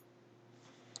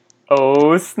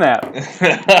Oh, snap.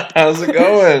 How's it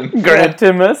going? Grant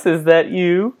Timus, is that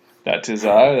you? That is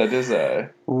I.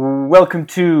 Welcome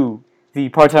to the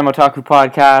Part-Time Otaku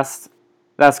Podcast.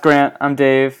 That's Grant. I'm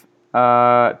Dave.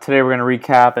 Today we're going to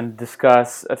recap and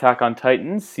discuss Attack on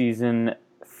Titan Season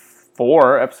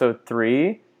 4, Episode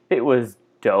 3. It was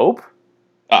dope.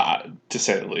 To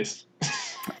say the least.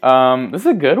 This is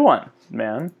a good one,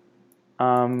 man.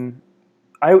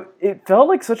 It felt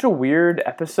like such a weird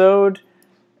episode.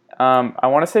 I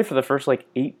want to say for the first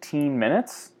 18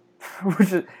 minutes,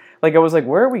 which is I was like,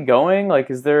 where are we going?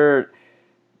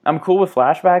 I'm cool with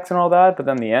flashbacks and all that, but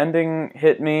then the ending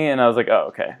hit me, and I was like, oh,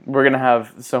 okay, we're gonna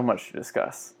have so much to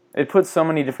discuss. It puts so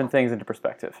many different things into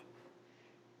perspective.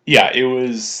 Yeah, it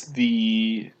was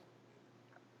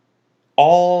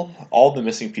all the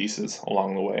missing pieces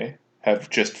along the way have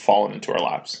just fallen into our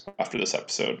laps after this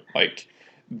episode. It's like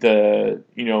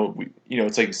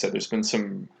you said, there's been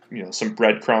some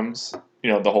breadcrumbs,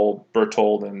 the whole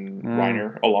Bertold and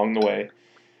Reiner along the way,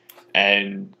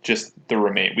 and just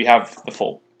we have the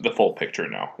full picture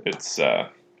now. It's I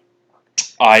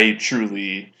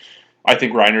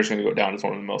think Reiner's going to go down as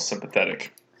one of the most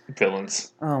sympathetic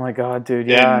villains. Oh my god, dude!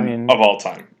 Yeah, of all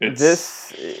time.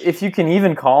 If you can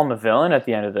even call him a villain at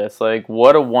the end of this,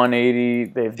 what a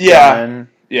 180 they've done.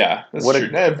 Yeah, that's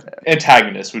true.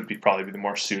 Antagonist would probably be the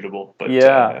more suitable, but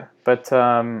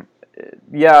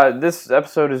this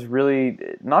episode is really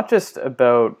not just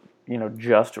about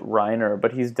just Reiner,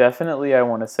 but he's definitely, I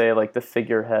want to say, the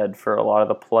figurehead for a lot of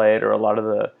the play or a lot of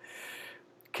the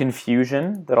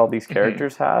confusion that all these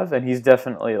characters have, and he's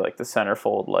definitely the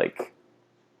centerfold.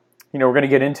 We're gonna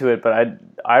get into it, but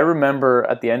I remember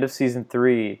at the end of season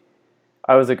 3,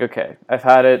 I was like, okay, I've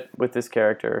had it with this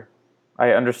character.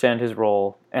 I understand his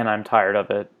role, and I'm tired of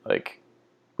it.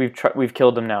 We've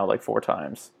killed him now 4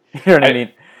 times. You know what I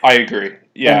mean? I agree.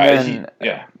 Yeah. And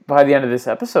then, by the end of this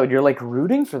episode, you're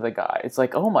rooting for the guy. It's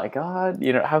oh my god,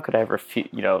 how could I ever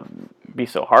be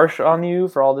so harsh on you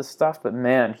for all this stuff? But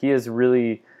man, he has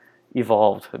really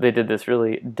evolved. They did this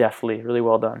really deftly, really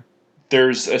well done.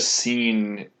 There's a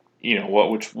scene,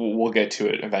 which we'll get to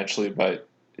it eventually, but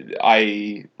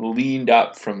I leaned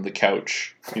up from the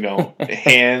couch,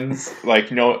 hands,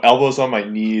 elbows on my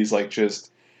knees, I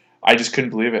just couldn't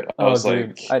believe it. I was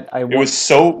dude. It was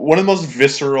so one of the most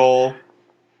visceral,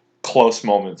 close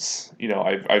moments,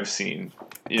 I've seen.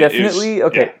 Definitely.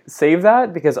 Okay, save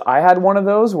that, because I had one of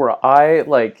those where I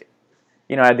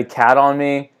had the cat on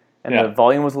me, and the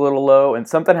volume was a little low, and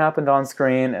something happened on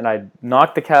screen, and I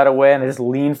knocked the cat away, and I just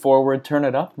leaned forward, turn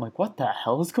it up. I'm like, what the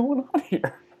hell is going on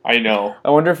here? I know.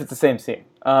 I wonder if it's the same scene.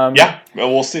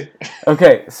 We'll see.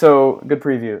 Okay, so good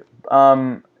preview.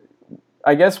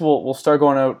 I guess we'll start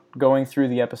going through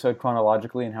the episode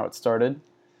chronologically and how it started.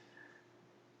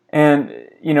 And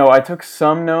I took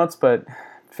some notes, but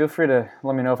feel free to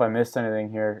let me know if I missed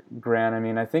anything here, Grant.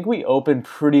 I think we opened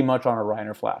pretty much on a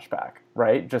Reiner flashback,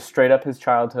 right? Just straight up his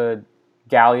childhood.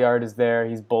 Galliard is there.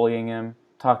 He's bullying him,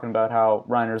 talking about how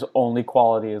Reiner's only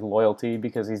quality is loyalty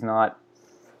because he's not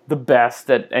the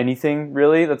best at anything,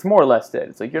 really. That's more or less it.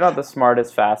 It's you're not the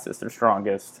smartest, fastest, or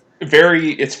strongest.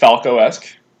 It's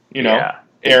Falco-esque,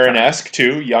 Eren-esque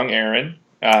too, young Eren.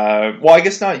 I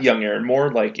guess not young Eren, more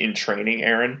in training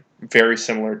Eren. Very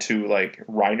similar to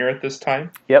Reiner at this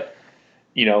time. Yep.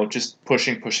 Just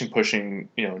pushing,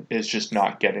 is just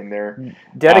not getting there.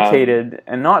 Dedicated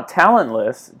and not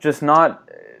talentless, just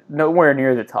nowhere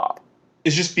near the top.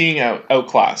 Is just being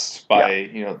outclassed by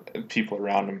people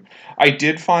around him. I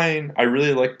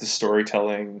really liked the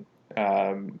storytelling.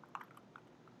 The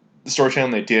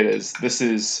storytelling they did this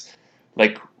is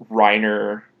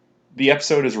Reiner. The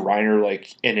episode is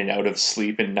Reiner in and out of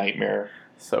sleep and nightmare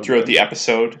throughout the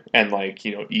episode, and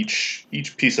each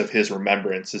piece of his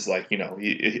remembrance is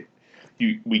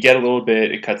we get a little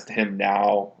bit. It cuts to him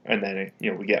now, and then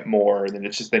we get more, and then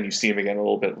then you see him again a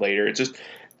little bit later. It's just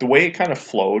the way it kind of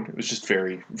flowed. It was just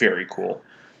very, very cool.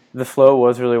 The flow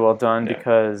was really well done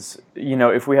because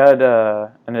if we had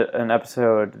an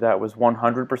episode that was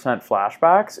 100%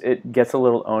 flashbacks, it gets a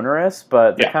little onerous,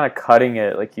 but they're kind of cutting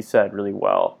it, like you said, really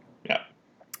well. Yeah.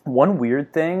 One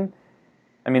weird thing,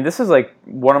 this is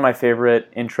one of my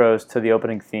favorite intros to the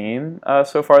opening theme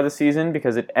so far this season,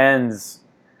 because it ends.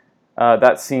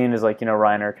 That scene is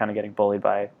Reiner kind of getting bullied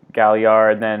by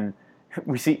Galliard, and then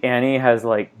we see Annie has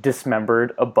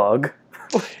dismembered a bug.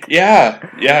 She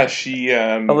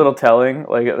a little telling,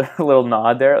 a little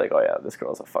nod there, oh yeah, this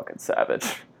girl's a fucking savage.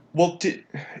 Well,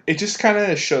 it just kind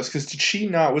of shows, because did she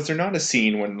not? Was there not a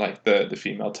scene when the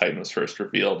female Titan was first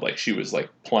revealed, she was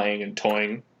playing and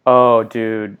toying? Oh,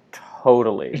 dude,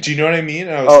 totally. Do you know what I mean?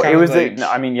 It was.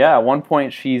 At one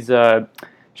point she's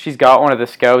she's got one of the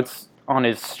scouts on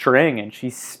his string and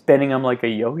she's spinning him like a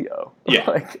yo-yo. Yeah.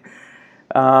 Like,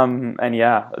 and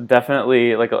yeah,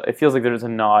 definitely, like, it feels like there's a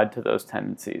nod to those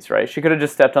tendencies, right? She could have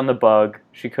just stepped on the bug.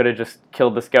 She could have just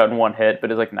killed the scout in one hit,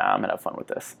 but it's like, nah, I'm gonna have fun with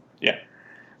this. Yeah.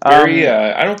 Very.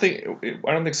 I don't think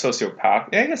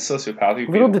sociopath. Yeah, I guess sociopath would A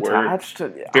be little the word. detached.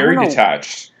 Very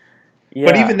detached. Yeah.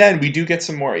 But even then, we do get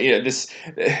some more. Yeah,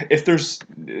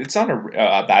 it's not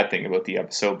a bad thing about the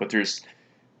episode, but there's,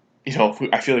 I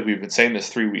feel like we've been saying this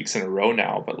 3 weeks in a row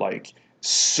now, but like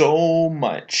so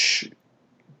much,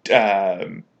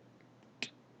 um,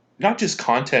 not just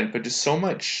content, but just so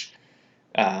much,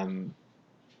 um,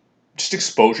 just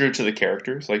exposure to the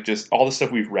characters, like just all the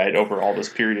stuff we've read over all this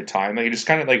period of time, like just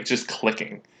kind of like just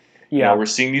clicking. Yeah. We're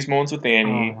seeing these moments with Oh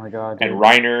Annie my god, and dude.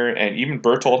 Reiner, and even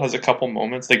Bertold has a couple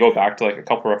moments. They go back to like a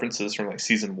couple references from like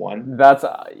season 1.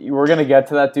 We're gonna get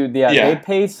to that, dude. Yeah, Yeah. they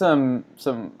pay some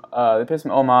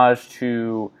homage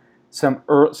to some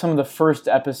of the first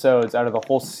episodes out of the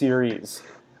whole series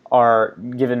are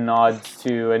given nods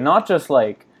to, and not just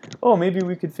like, oh, maybe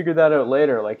we could figure that out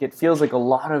later. Like, it feels like a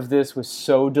lot of this was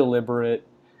so deliberate,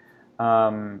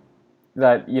 that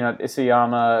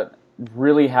Isayama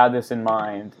really had this in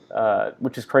mind,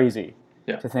 which is crazy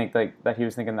to think that he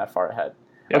was thinking that far ahead.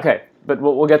 Yeah. Okay, but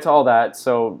we'll get to all that.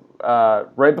 So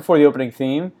right before the opening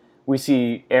theme, we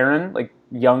see Aaron, like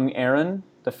young Aaron,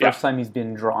 the first time he's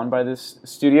been drawn by this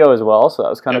studio as well. So that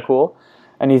was kind of cool.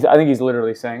 And I think he's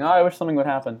literally saying, "Oh, I wish something would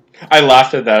happen." I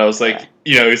laughed at that. I was like,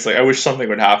 he's like, I wish something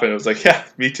would happen. I was like, yeah,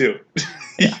 me too.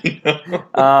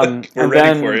 We're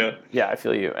ready for you. Yeah, I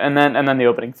feel you. And then the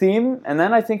opening theme, and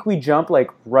then I think we jump like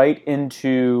right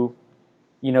into,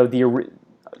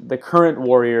 the current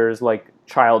Warriors like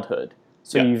childhood.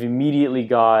 So you've immediately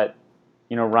got,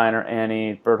 Reiner,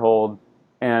 Annie, Berthold,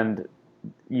 and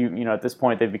at this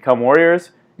point they've become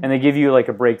warriors, and they give you like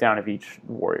a breakdown of each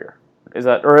warrior. Is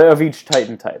that, or of each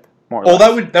Titan type? More or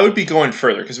less. That would be going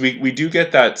further, because we do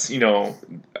get that.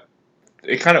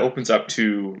 It kind of opens up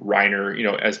to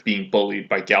Reiner, as being bullied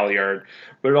by Galliard,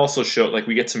 but it also shows like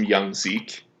we get some young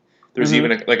Zeke. There's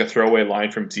even a throwaway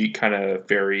line from Zeke, kind of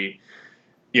very,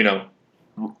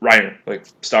 Reiner, like,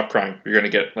 stop crying. You're gonna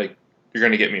get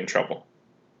me in trouble.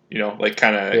 Like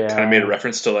kind of made a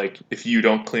reference to like, if you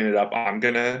don't clean it up, I'm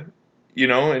gonna,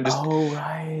 and just. Oh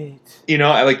right.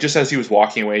 Like just as he was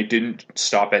walking away, didn't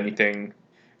stop anything.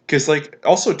 Because, like,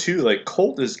 also, too, like,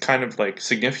 Colt is kind of, like,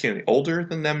 significantly older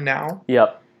than them now.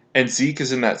 Yep. And Zeke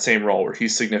is in that same role where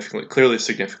he's clearly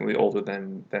significantly older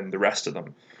than the rest of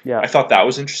them. Yeah. I thought that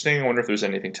was interesting. I wonder if there's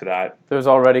anything to that. There's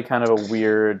already kind of a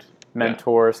weird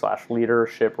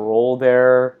mentor/leadership role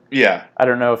there. Yeah. I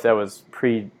don't know if that was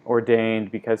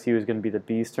preordained because he was going to be the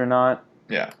Beast or not.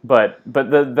 Yeah. But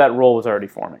that role was already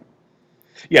forming.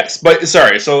 Yes, but,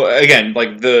 sorry, so, again,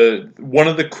 like, one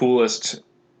of the coolest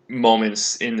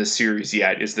moments in the series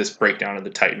yet is this breakdown of the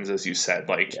Titans, as you said,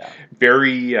 like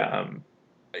very have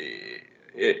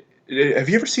you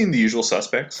ever seen The Usual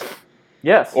Suspects?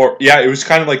 Yes. Or it was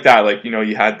kind of like that, like,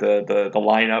 you had the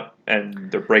lineup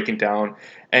and they're breaking down,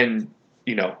 and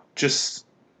just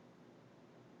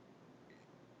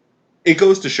it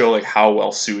goes to show like how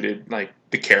well suited like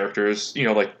the characters,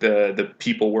 like the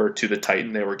people were to the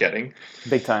Titan they were getting.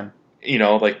 Big time.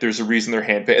 Like there's a reason they're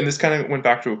handpicked. And this kind of went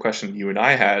back to a question you and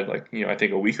I had, like, I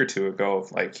think a week or two ago,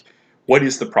 of like, what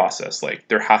is the process? Like,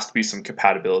 there has to be some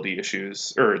compatibility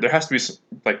issues, or there has to be some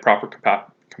like proper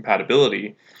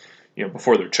compatibility,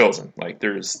 before they're chosen. Like,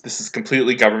 this is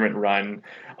completely government run.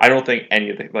 I don't think any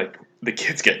of the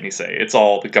kids get any say. It's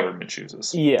all the government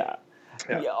chooses. Yeah.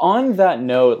 On that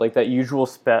note, like that usual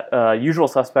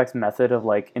suspects method of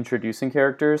like introducing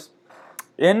characters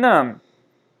in a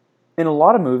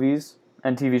lot of movies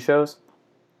and TV shows,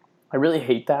 I really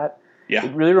hate that. Yeah.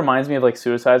 It really reminds me of like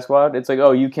Suicide Squad. It's like,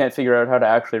 oh, you can't figure out how to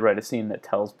actually write a scene that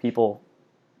tells people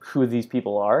who these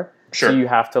people are. Sure. So you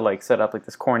have to like set up like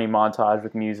this corny montage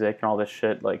with music and all this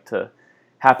shit, like to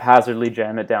haphazardly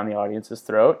jam it down the audience's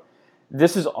throat.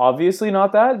 This is obviously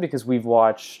not that, because we've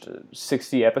watched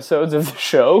 60 episodes of the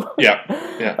show. Yeah.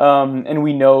 And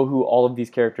we know who all of these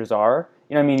characters are.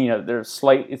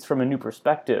 It's from a new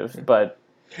perspective, but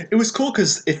it was cool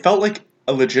because it felt like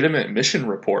a legitimate mission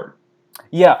report.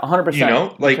 Yeah, 100%.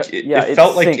 It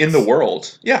felt like in the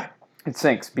world. Yeah. It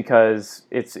sinks because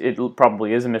it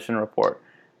probably is a mission report.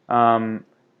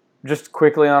 Just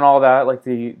quickly on all that, like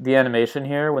the animation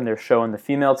here when they're showing the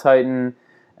female Titan,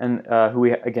 and who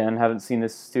we again haven't seen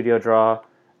this studio draw,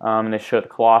 and they show the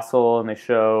Colossal, and they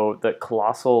show the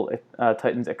Colossal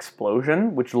Titan's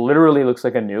explosion, which literally looks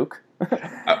like a nuke.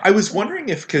 I was wondering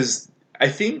because I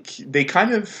think they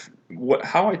kind of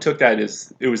how I took that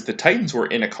is it was the Titans were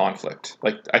in a conflict.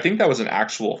 Like I think that was an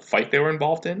actual fight they were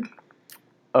involved in.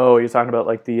 Oh, you're talking about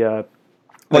like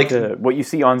Like the what you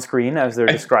see on screen as they're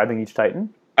I, describing each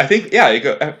Titan. I think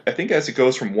I think as it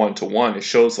goes from one to one, it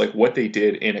shows like what they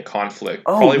did in a conflict.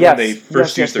 Oh Probably when they yes,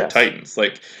 first yes, used yes, their yes. Titans,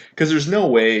 like because there's no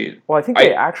way. Well, I think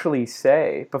they I actually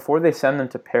say before they send them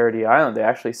to Parody Island, they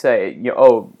actually say,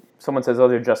 oh, someone says, oh,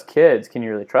 they're just kids. Can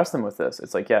you really trust them with this?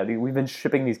 It's like, yeah, we've been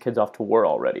shipping these kids off to war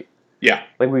already. yeah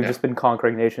Like we've yeah just been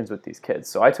conquering nations with these kids.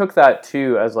 So I took that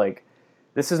too as like,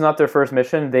 this is not their first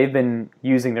mission. They've been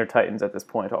using their Titans at this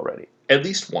point already. at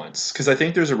least once because I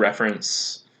think there's a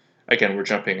reference. Again, we're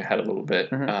jumping ahead a little bit.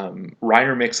 Mm-hmm.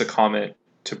 Reiner makes a comment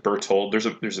to Berthold. There's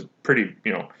a pretty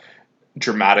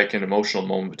dramatic and emotional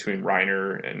moment between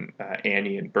Reiner and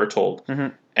Annie and Berthold, Mm-hmm.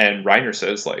 and Reiner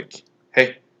says like,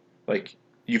 "Hey, like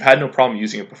you've had no problem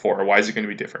using it before. Why is it going to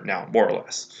be different now?" More or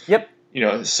less, Yep.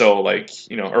 So like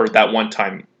or that one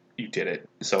time you did it.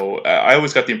 So I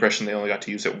always got the impression they only got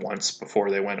to use it once before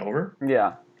they went over.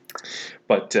 Yeah.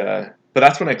 But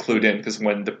that's when I clued in because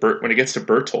when it gets to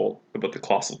Berthold about the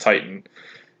Colossal Titan,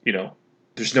 you know,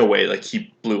 there's no way like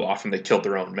he blew off and they killed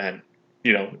their own men.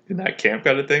 In that camp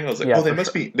kind of thing. I was like, Yeah, oh, for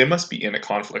sure. they must be in a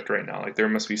conflict right now. Like there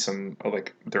must be some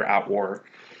like they're at war.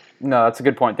 No, that's a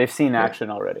good point. They've seen Yeah. action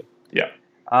already. Yeah.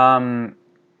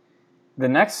 The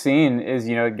next scene is,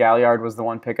 Galliard was the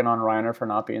one picking on Reiner for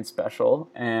not being special,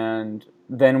 and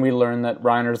then we learn that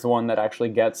Reiner's the one that actually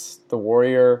gets the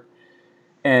warrior,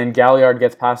 and Galliard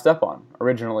gets passed up on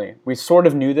originally. We sort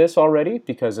of knew this already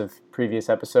because of previous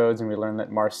episodes, and we learned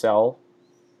that Marcel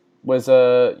was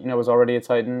was already a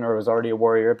Titan or was already a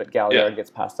warrior, but Galliard Yeah. gets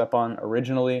passed up on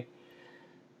originally.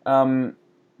 Um,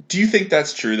 Do you think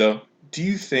that's true though? Do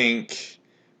you think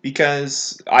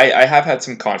because I have had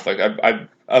some conflict. I've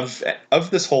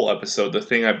of this whole episode, the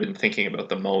thing I've been thinking about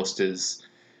the most is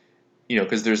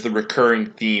because there's the recurring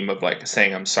theme of like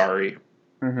saying I'm sorry,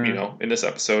 mhm, in this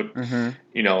episode, mhm.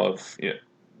 of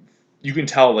you can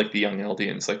tell like the young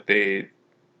Eldians like they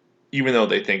even though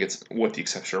they think it's with the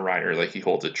exception of Reiner, like he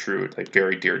holds it true, like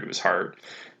very dear to his heart.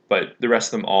 But the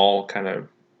rest of them all kind of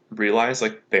realize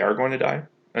like they are going to die,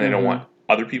 and they don't want Mhm.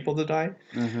 other people to die.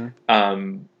 Mhm.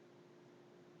 Um,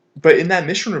 but in that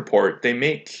mission report, they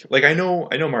make like I know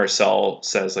Marcel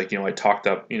says like I talked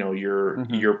up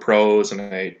Mhm. your pros, and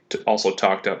I also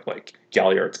talked up like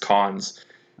Galliard's cons.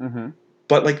 Mhm.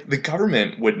 But like the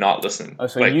government would not listen. Oh,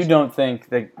 so you Like don't think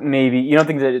that maybe you don't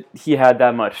think that he had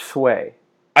that much sway?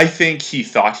 I think he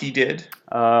thought he did,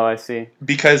 Oh, I see.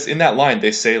 because in that line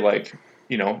they say like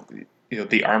you know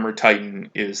the armor titan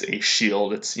is a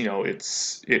shield. It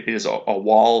is a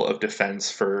wall of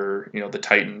defense for the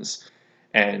titans,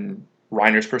 and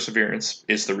Reiner's perseverance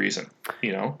is the reason.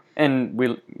 And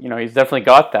he's definitely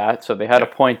got that. So they had a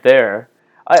Yeah. point there.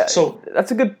 So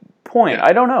That's a good point. yeah,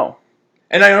 I don't know.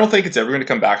 and I don't think it's ever going to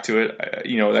come back to it.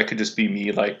 That could just be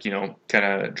me like kind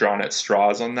of drawing at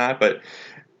straws on that. But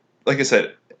like I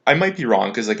said, I might be wrong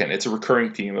because again, it's a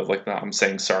recurring theme of like the I'm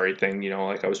saying sorry thing.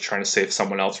 Like I was trying to save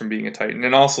someone else from being a Titan,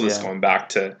 and also this Yeah. going back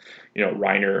to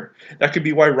Reiner. That could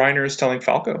be why Reiner is telling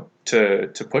Falco to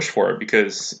push for it,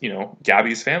 because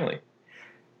Gabby's family.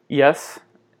 Yes,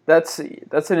 that's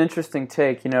an interesting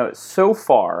take. So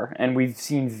far, and we've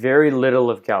seen very little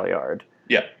of Galliard,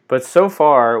 Yeah. but so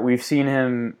far we've seen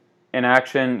him in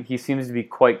action. He seems to be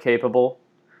quite capable.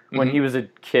 When he Mm-hmm. was a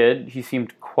kid, he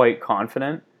seemed quite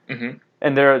confident. Mm-hmm.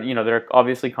 And there are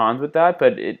obviously cons with that,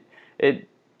 but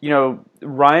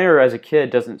Reiner as a kid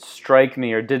doesn't strike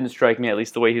me, or didn't strike me, at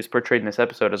least the way he was portrayed in this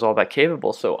episode, as all that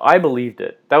capable. So I believed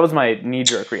it. That was my knee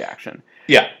jerk reaction.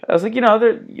 Yeah. I was like,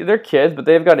 they're kids, but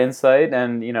they've got insight,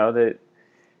 and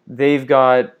they've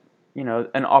got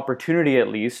an opportunity at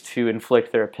least to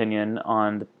inflict their opinion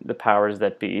on the powers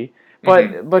that be.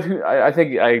 Mm-hmm. But I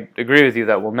think I agree with you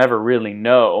that we'll never really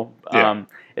know. Yeah.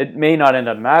 It may not end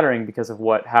up mattering because of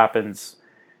what happens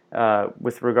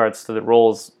with regards to the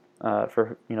roles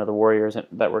for the warriors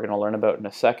that we're going to learn about in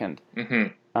a second.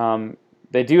 Mm-hmm.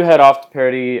 They do head off to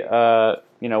Parody,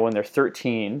 when they're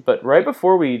 13. But right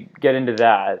before we get into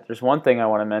that, there's one thing I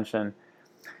want to mention.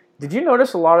 Did you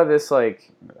notice a lot of this?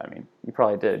 Like, I mean, you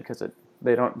probably did because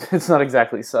they don't. It's not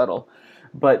exactly subtle,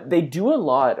 but they do a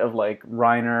lot of like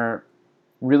Reiner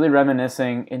really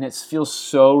reminiscing, and it feels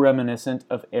so reminiscent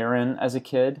of Eren as a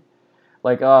kid.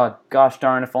 Like, oh gosh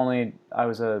darn, if only I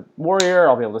was a warrior,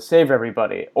 I'll be able to save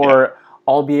everybody, or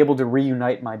I'll be able to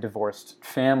reunite my divorced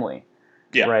family,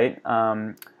 Yeah. right?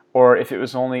 Or if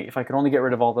I could only get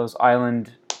rid of all those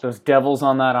devils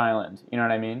on that island, you know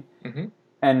what I mean? Mm-hmm.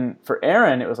 And for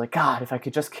Eren, it was like, God, if I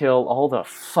could just kill all the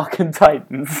fucking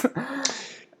Titans.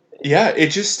 Yeah, it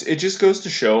just goes to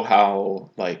show how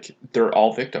like they're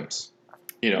all victims.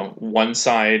 One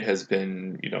side has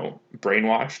been,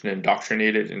 brainwashed and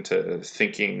indoctrinated into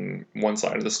thinking one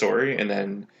side of the story, and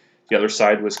then the other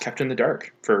side was kept in the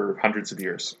dark for hundreds of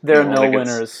years. There are no Like it's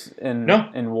winners in no,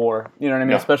 war. You know what I mean?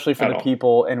 no, Especially for at the all.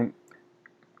 people, and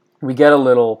we get a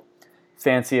little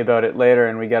fancy about it later,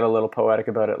 and we get a little poetic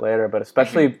about it later. But Hmm.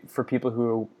 especially for people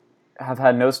who have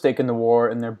had no stake in the war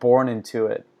and they're born into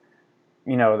it,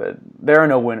 there are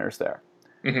no winners there.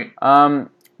 Hmm.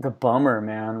 The bummer,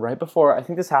 man. Right before, I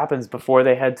think this happens before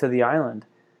they head to the island,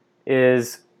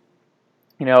 is,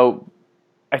 you know,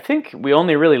 I think we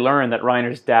only really learn that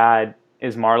Reiner's dad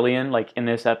is Marleyan, like in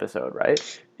this episode, right?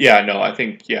 Yeah, no, I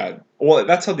think yeah. Well,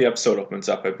 that's how the episode opens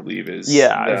up, I believe, is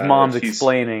Yeah, his mom's he's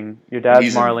explaining your and dad's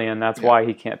he's in Marleyan, that's yeah. why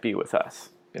he can't be with us.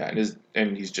 Yeah,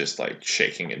 and he's just like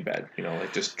shaking in bed,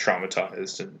 like just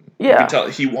traumatized, and you can Yeah, tell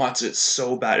he wants it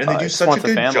so bad. And they I do just such a wants a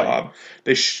good family. job.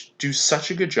 They do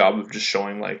such a good job of just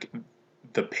showing like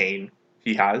the pain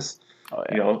he has. Oh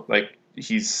yeah, Like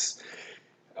he's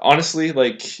honestly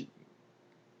like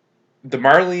the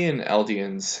Marley and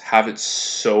Eldians have it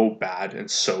so bad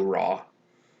and so raw.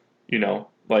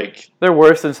 Like they're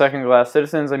worse than second class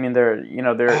citizens. I mean, they're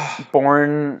ah,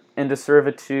 born into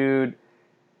servitude.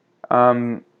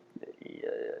 Um,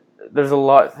 there's a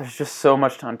lot. There's just so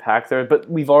much to unpack there. But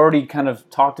we've already kind of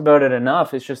talked about it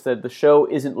enough. It's just that the show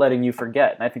isn't letting you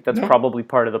forget, and I think that's no, probably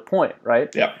part of the point,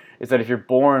 right? yeah, Is that if you're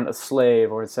born a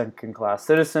slave or a second class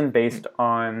citizen based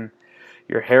on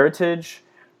your heritage,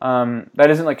 that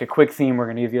isn't like a quick theme we're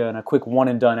going to give you in a quick one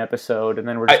and done episode, and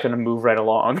then we're just I going to move right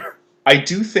along. I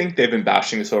do think they've been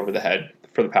bashing us over the head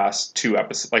for the past two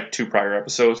episodes, like two prior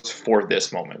episodes, for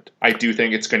this moment. I do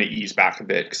think it's going to ease back a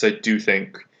bit because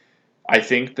I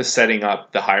think the setting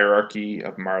up the hierarchy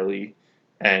of Marley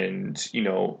and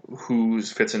who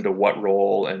fits into what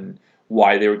role and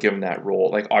why they were given that role.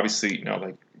 Like obviously,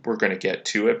 like we're going to get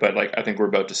to it, but like I think we're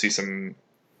about to see some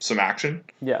action.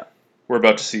 Yeah, We're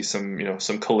about to see some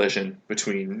collision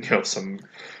between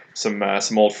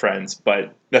some old friends,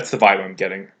 but that's the vibe I'm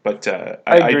getting. But I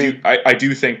I do agree. I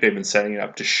do think they've been setting it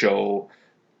up to show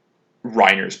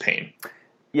Reiner's pain.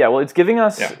 Yeah, well, it's giving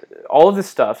us Yeah, all of this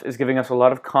stuff is giving us a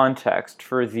lot of context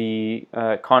for the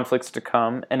conflicts to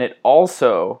come, and it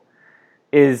also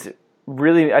is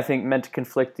really, I think, meant to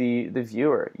conflict the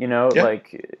viewer. yeah,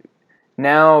 Like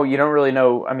now you don't really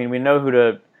know. I mean, we know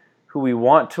who we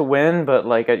want to win, but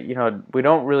like we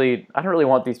don't really. I don't really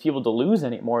want these people to lose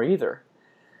anymore either.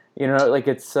 Like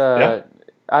it's. yeah.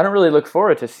 I don't really look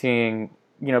forward to seeing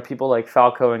people like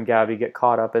Falco and Gabby get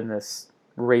caught up in this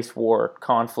race war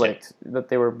conflict that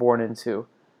they were born into.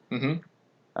 Hmm.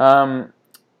 Um,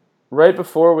 right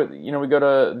before we go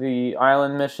to the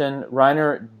island mission,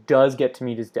 Reiner does get to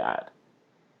meet his dad,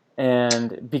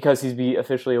 and because he's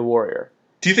officially a warrior.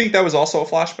 Do you think that was also a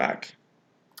flashback?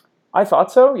 I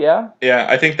thought so. Yeah. Yeah,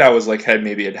 I think that was like had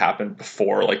happened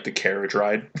before like the carriage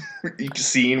ride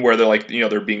scene where they're like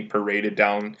they're being paraded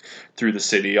down through the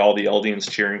city, all the Eldians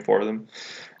cheering for them.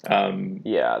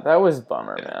 Yeah, that was a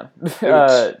bummer, Yeah, man. it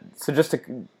was. So just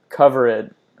to cover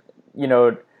it, you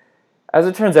know, as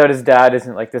it turns out, his dad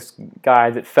isn't like this guy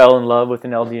that fell in love with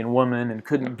an Eldian woman and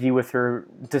couldn't be with her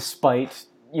despite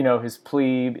his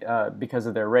plea because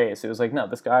of their race. It was like, no,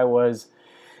 this guy was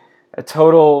a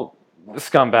total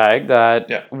scumbag that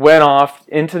Yeah. went off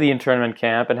into the internment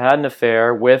camp and had an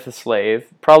affair with a slave,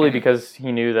 probably Hmm. because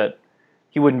he knew that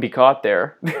he wouldn't be caught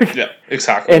there. Yeah,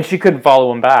 exactly. And she couldn't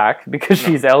follow him back because No,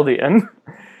 she's Eldian.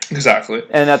 exactly.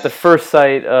 And at the first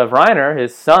sight of Reiner,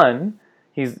 his son,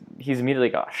 he's immediately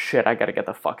like, oh shit, I gotta get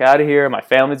the fuck out of here. My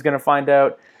family's gonna find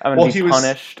out. I'm gonna Well, be he was.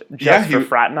 punished Yeah, just for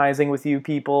fraternizing with you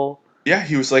people.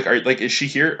 he was like, is she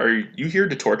here? Are you here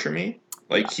to torture me?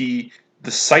 Yeah. Like the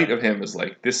sight of him is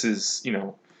like, this is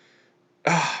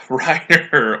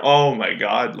Reiner. Oh my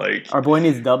god, like. Our boy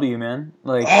needs W, man.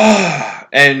 Like,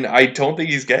 And I don't think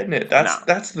he's getting it. That's no.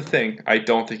 that's the thing. I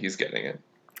don't think he's getting it.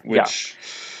 Yeah. Which,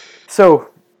 So,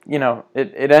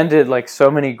 it ended like so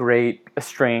many great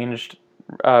estranged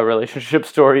relationship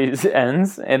stories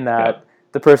ends in yeah, that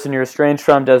the person you're estranged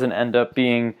from doesn't end up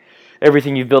being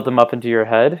everything you've built them up into your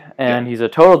head, yeah, and he's a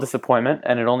total disappointment,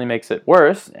 and it only makes it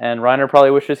worse. And Reiner probably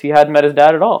wishes he hadn't met his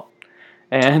dad at all.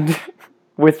 And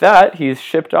with that, he's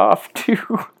shipped off to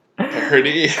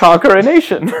pretty. conquer a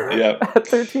nation Yeah, at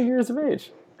 13 years of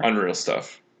age. unreal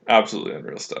stuff. Absolutely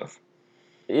unreal stuff.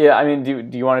 Yeah, I mean,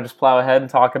 do you want to just plow ahead and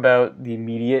talk about the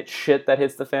immediate shit that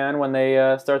hits the fan when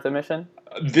they start the mission?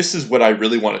 This is what I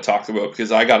really want to talk about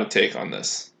because I got a take on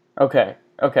this. Okay.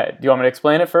 Do you want me to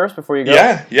explain it first before you go?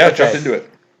 Yeah, yeah. Jump Okay. into it.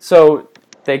 So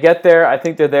They get there. I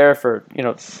think they're there for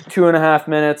 2.5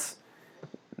 minutes.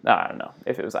 I don't know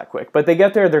if it was that quick, but they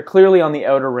get there. They're clearly on the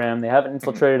outer rim. They haven't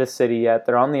infiltrated a city yet.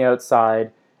 They're on the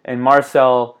outside, and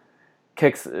Marcel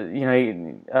kicks.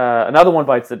 Another one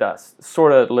bites the dust,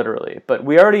 sort of literally. But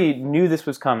we already knew this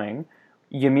was coming.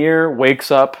 Ymir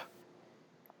wakes up.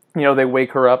 They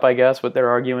wake her up, I guess, with their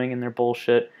arguing and their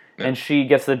bullshit, and she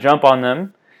gets the jump on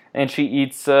them, and she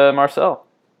eats Marcel,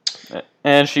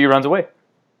 and she runs away.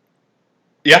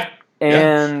 Yeah.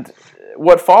 And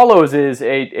what follows is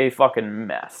a fucking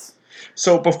mess.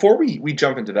 So before we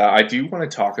jump into that, I do want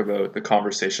to talk about the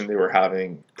conversation they were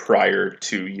having prior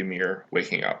to Ymir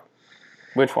waking up.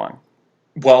 Which one?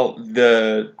 Well,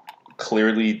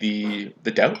 clearly the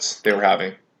doubts they were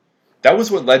having. That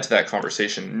was what led to that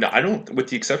conversation. No, with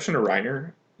the exception of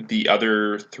Reiner, the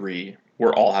other three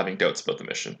were all having doubts about the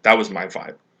mission. That was my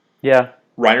vibe. Yeah.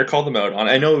 Reiner called them out on.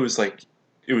 I know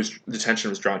the tension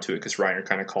was drawn to it because Reiner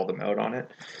kind of called them out on it,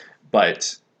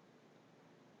 but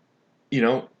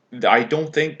I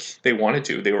don't think they wanted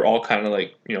to. They were all kind of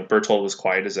like, Bertold was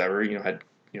quiet as ever.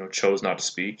 Chose not to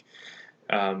speak.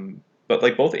 But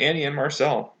like both Annie and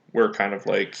Marcel were kind of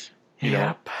like,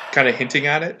 kind of hinting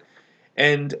at it.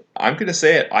 And I'm gonna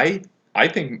say it. I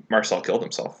think Marcel killed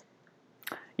himself.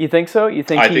 You think so? You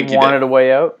think he wanted a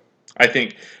way out? I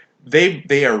think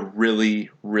they are really,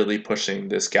 really pushing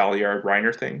this Galliard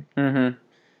Reiner thing. Mm-hmm.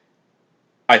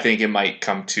 I think it might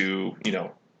come to,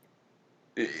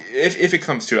 if it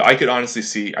comes to it, I could honestly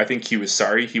see. I think he was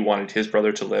sorry. He wanted his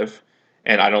brother to live,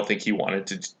 and I don't think he wanted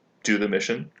to do the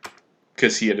mission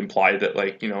because he had implied that,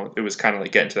 it was kind of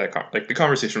like getting to that. The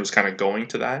conversation was kind of going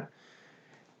to that.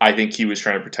 I think he was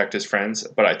trying to protect his friends,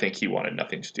 but I think he wanted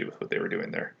nothing to do with what they were doing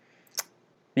there.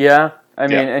 Yeah, I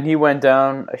mean, and he went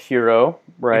down a hero,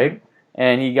 right? Mm-hmm.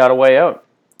 And he got a way out.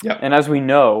 Yeah. And as we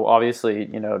know, obviously,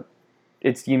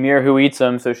 it's Ymir who eats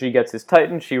him, so she gets his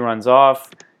Titan, she runs off,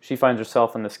 she finds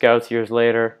herself in the Scouts years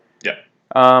later. Yeah.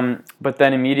 But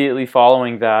then immediately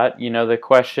following that, the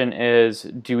question is,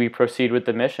 do we proceed with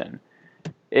the mission?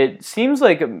 It seems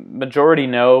like a majority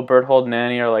no. Berthold and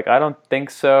Annie are like, I don't think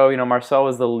so. Marcel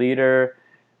was the leader.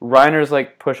 Reiner's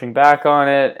like pushing back on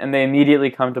it, and they immediately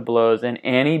come to blows, and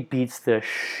Annie beats the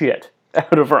shit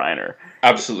out of Reiner.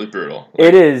 Absolutely brutal.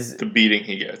 It is. The beating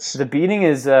he gets. The beating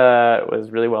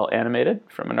was really well animated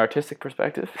from an artistic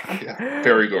perspective. Yeah,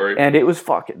 very gory. And it was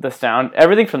the sound,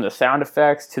 everything from the sound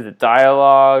effects to the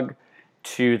dialogue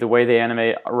to the way they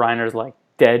animate Reiner's like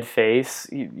dead face,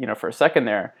 for a second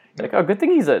there. Like, oh, good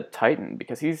thing he's a Titan,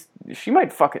 because she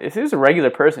might if he was a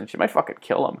regular person, she might fucking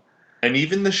kill him. And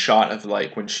even the shot of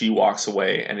like when she walks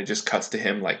away and it just cuts to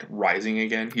him like rising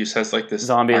again. He just has like this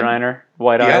zombie Reiner,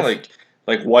 white eyes. Yeah,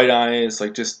 like white eyes,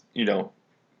 like just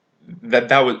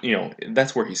that was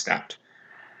that's where he snapped.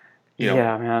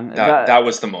 Yeah, man. That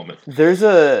was the moment. There's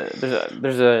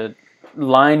a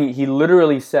line he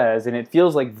literally says, and it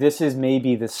feels like this is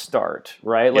maybe the start,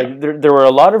 right? Yeah. Like there were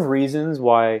a lot of reasons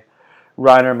why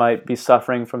Reiner might be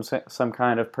suffering from some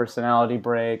kind of personality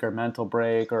break or mental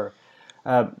break or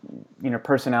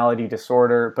personality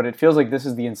disorder, but it feels like this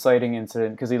is the inciting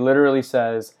incident, because he literally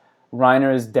says,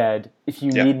 Reiner is dead. If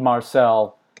you need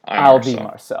Marcel, I'll be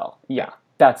Marcel. Yeah,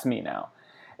 that's me now.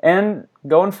 And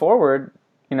going forward,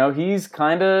 he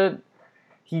kind of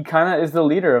is the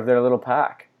leader of their little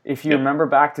pack. If you remember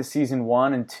back to season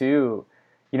 1 and 2,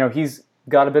 he's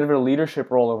got a bit of a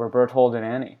leadership role over Berthold and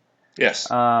Annie. Yes.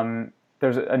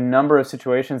 There's a number of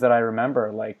situations that I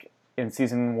remember, like in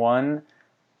season 1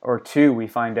 or 2, we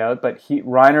find out, but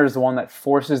Reiner is the one that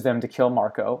forces them to kill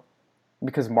Marco,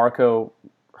 because Marco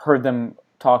heard them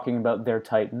talking about their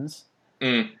Titans.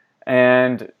 Mm.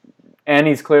 And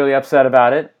Annie's clearly upset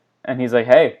about it, and he's like,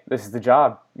 hey, this is the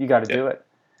job. You got to do it.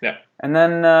 Yeah. And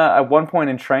then at one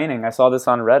point in training, I saw this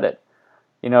on Reddit,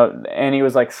 Annie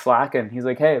was like slacking. He's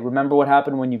like, hey, remember what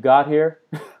happened when you got here?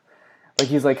 Like,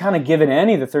 he's like kind of giving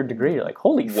Annie the third degree. You're like,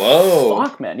 holy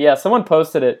fuck, man. Yeah, someone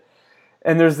posted it.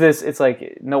 And there's this, it's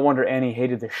like, no wonder Annie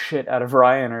hated the shit out of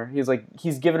Reiner. He's like,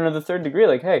 he's giving her the third degree.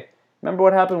 Like, hey, remember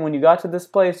what happened when you got to this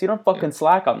place? You don't fucking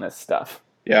slack on this stuff.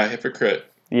 Yeah,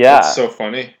 hypocrite. Yeah. It's so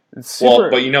funny. It's super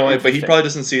but but he probably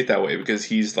doesn't see it that way, because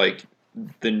he's like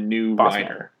the new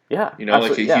Reiner. Yeah.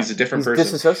 He's a different person.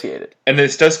 He's disassociated. And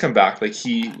this does come back. Like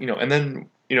and then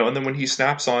when he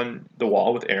snaps on the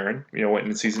wall with Aaron,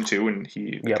 in season 2, and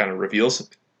he kind of reveals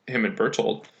him and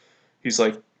Bertold, he's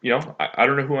like, I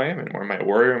don't know who I am anymore. Am I a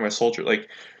warrior? Am I a soldier? Like,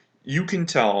 you can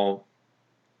tell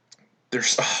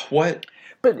there's what.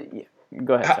 But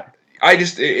go ahead.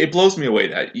 It blows me away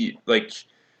that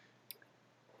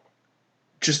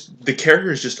just the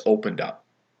character is just opened up.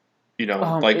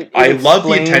 Like It I love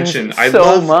the attention. explains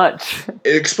so much.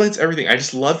 It explains everything. I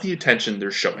just love the attention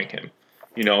they're showing him.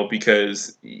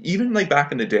 Because even like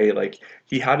back in the day, like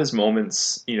he had his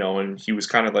moments, and he was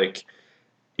kind of like,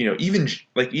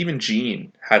 even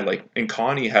Gene had like, and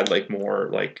Connie had like more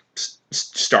like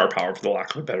star power, for the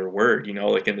lack of a better word.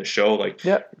 Like in the show, like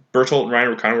Yep. Bertolt and Reiner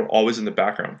were kind of always in the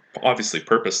background, obviously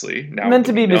purposely. Now Meant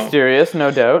that to we be know, mysterious,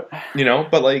 no doubt.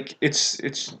 but like it's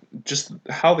just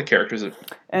how the characters of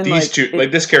And these like two, like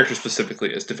it this character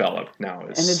specifically, is developed now. and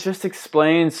it Is just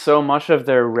explains so much of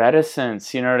their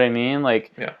reticence, you know what I mean?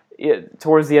 Like Yeah.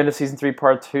 towards the end of season 3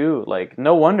 part 2, like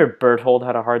no wonder Berthold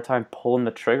had a hard time pulling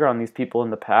the trigger on these people in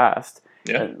the past.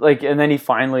 Yeah. And then he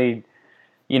finally,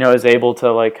 is able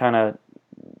to like kind of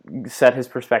set his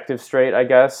perspective straight, I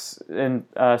guess, in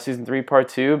season 3 part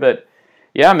 2, but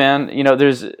yeah, man,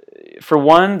 there's, for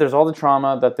one, there's all the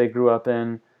trauma that they grew up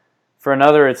in. For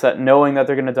another, it's that knowing that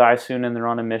they're going to die soon and they're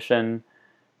on a mission.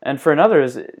 And for another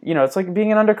is, it's like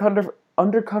being an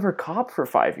undercover cop for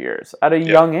 5 years at a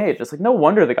young age. It's like, no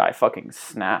wonder the guy fucking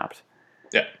snapped.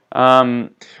 Yeah.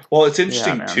 Um, Well, it's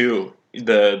interesting man. too.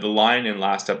 The line in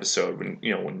last episode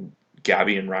when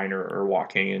Gabby and Reiner are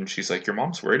walking and she's like, "Your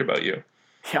mom's worried about you,"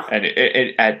 Yeah. and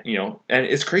and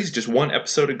it's crazy. Just one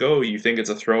episode ago, you think it's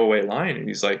a throwaway line, and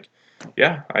he's like,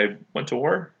 "Yeah, I went to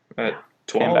war at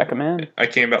 12. Came back a man. I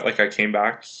came back a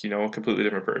completely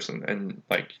different person," and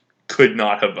like could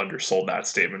not have undersold that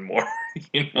statement more.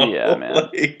 Yeah, man.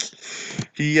 Like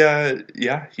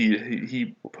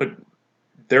he put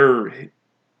their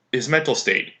his mental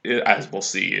state, as we'll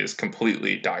see, is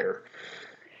completely dire.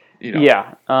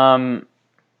 Yeah.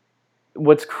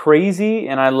 What's crazy,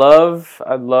 and I love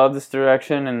this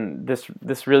direction, and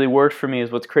this really worked for me.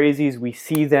 Is what's crazy is we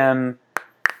see them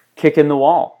kick in the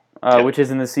wall, which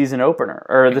is in the season opener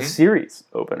or the series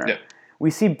opener. Yeah. We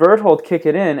see Berthold kick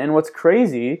it in, and what's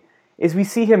crazy is we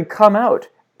see him come out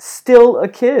still a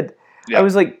kid. Yeah. I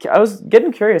was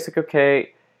getting curious, like,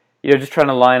 okay, just trying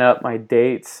to line up my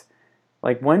dates.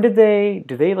 Like, when do they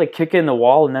like kick in the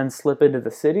wall and then slip into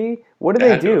the city? What do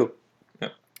they do? Yeah.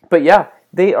 But yeah,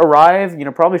 they arrive,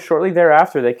 probably shortly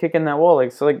thereafter. They kick in that wall.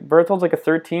 Like, so like Berthold's like a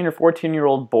 13 or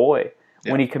 14-year-old boy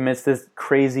when he commits this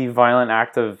crazy violent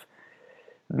act of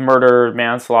murder,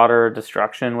 manslaughter,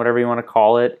 destruction, whatever you want to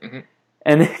call it. Mm-hmm.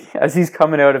 And as he's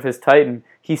coming out of his Titan,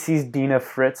 he sees Dina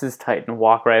Fritz's Titan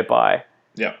walk right by.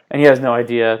 Yeah. And he has no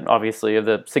idea, obviously, of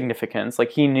the significance.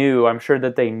 Like, he knew, I'm sure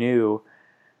that they knew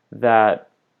that,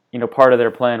 part of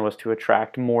their plan was to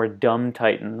attract more dumb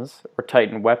Titans, or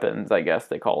Titan weapons, I guess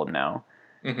they call them now,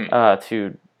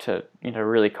 to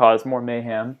really cause more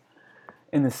mayhem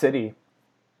in the city.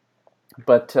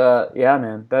 But yeah,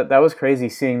 man, that was crazy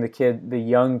seeing the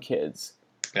young kids,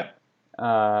 do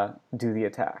the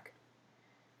attack.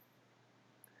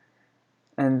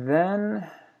 And then,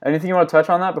 anything you want to touch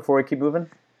on that before we keep moving?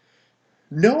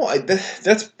 No,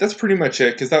 that's pretty much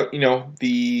it. Because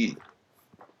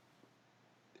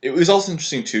it was also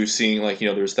interesting too, seeing like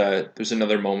there's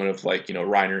another moment of like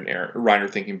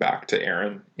Reiner thinking back to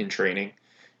Eren in training.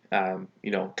 Kind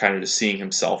of just seeing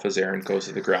himself as Eren goes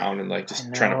to the ground and like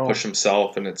just trying to push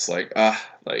himself, and it's like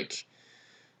like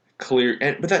clear.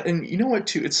 And you know what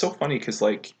too? It's so funny because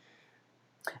like,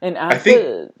 and at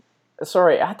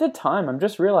the time, I'm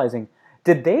just realizing,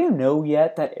 did they know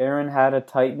yet that Eren had a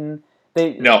Titan?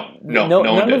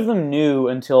 None of them knew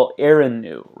until Eren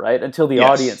knew, right? Until the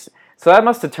audience. So that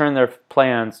must have turned their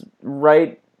plans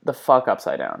right the fuck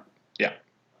upside down. Yeah.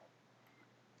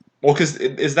 Well, because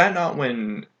is that not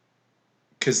when?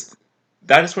 Because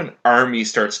that is when Army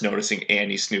starts noticing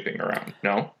Annie snooping around.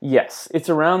 No. Yes, it's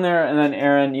around there, and then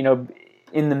Eren,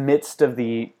 in the midst of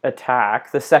the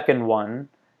attack, the second one.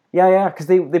 Yeah, because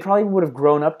they probably would have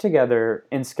grown up together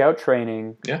in scout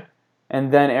training. Yeah.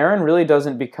 And then Eren really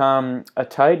doesn't become a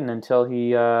Titan until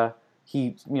he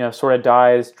sort of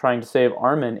dies trying to save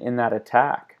Armin in that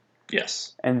attack.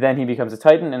 Yes. And then he becomes a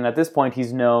Titan, and at this point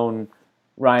he's known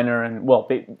Reiner and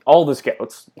all the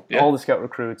scouts, all the scout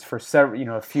recruits for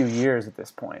several, a few years at this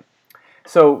point.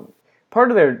 So part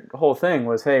of their whole thing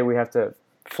was, hey, we have to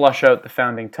flush out the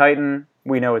founding Titan.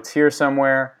 We know it's here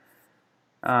somewhere.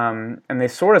 And they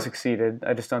sort of succeeded.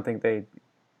 I just don't think they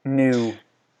knew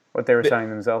what they were signing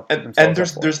themselves. And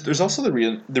there's also the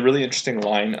really interesting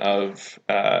line of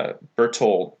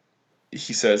Bertolt.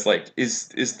 He says like, is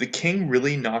the king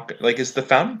really not like, is the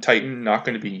founding Titan not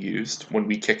going to be used when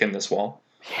we kick in this wall?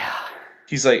 Yeah.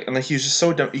 He's like, and like he's just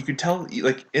so dumb. You could tell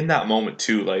like in that moment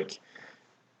too, like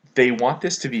they want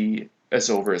this to be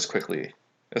over as quickly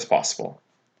as possible.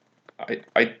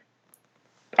 I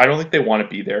don't think they want to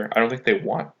be there. I don't think they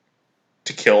want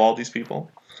to kill all these people.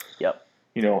 Yep.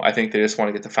 I think they just want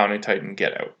to get the Founding Titan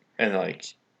get out. And, like,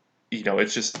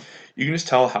 it's just, you can just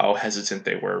tell how hesitant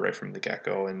they were right from the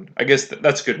get-go. And I guess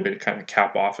that's a good way to kind of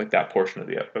cap off, like, that portion of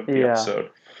the Yeah. episode.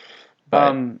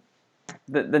 But,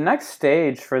 The next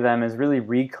stage for them is really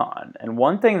recon. And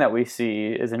one thing that we see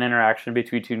is an interaction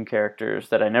between two characters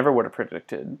that I never would have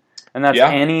predicted. And that's yeah,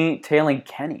 Annie tailing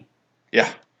Kenny.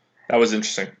 yeah, that was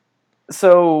interesting.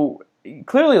 So,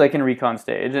 clearly, like in recon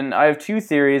stage, and I have two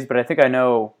theories, but I think I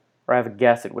know, or I have a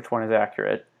guess at which one is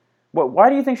accurate. Why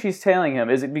do you think she's tailing him?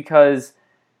 Is it because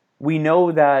we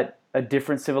know that a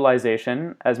different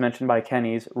civilization, as mentioned by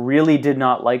Kenny's, really did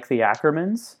not like the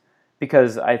Ackermans?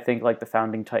 Because I think like the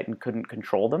Founding Titan couldn't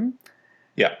control them?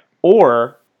 Yeah.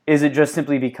 Or is it just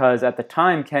simply because at the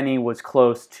time Kenny was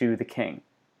close to the king?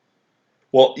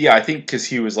 Well, yeah, I think because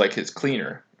he was like his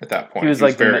cleaner at that point. He was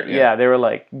like, they were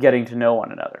like getting to know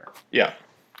one another. Yeah.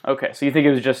 Okay, so you think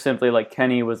it was just simply like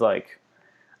Kenny was like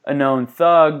a known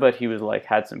thug, but he was like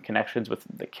had some connections with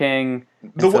the king,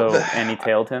 and Annie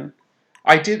tailed him?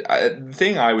 The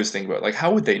thing I was thinking about, like,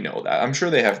 how would they know that? I'm sure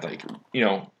they have, like,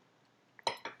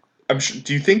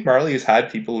 do you think Marley has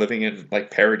had people living in, like,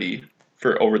 parody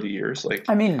for over the years? Like,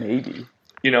 I mean, maybe.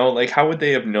 Like, how would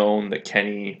they have known that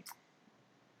Kenny,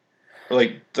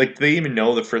 like, do they even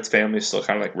know the Fritz family is still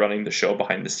kind of, like, running the show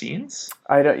behind the scenes?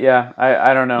 I don't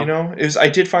know. I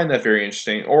did find that very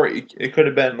interesting. Or it could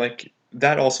have been, like,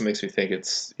 that also makes me think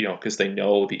it's, because they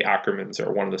know the Ackermans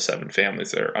are one of the 7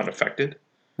 families that are unaffected.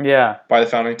 Yeah. By the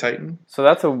Founding Titan. So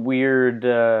that's a weird.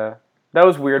 That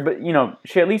was weird, but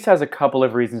she at least has a couple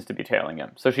of reasons to be tailing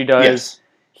him. So she does.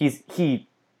 Yes. He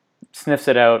sniffs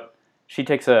it out. She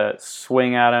takes a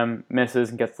swing at him, misses,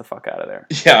 and gets the fuck out of there.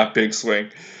 Yeah, big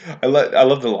swing. I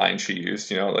love the line she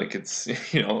used. Like it's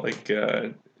like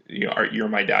you're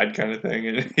my dad kind of thing,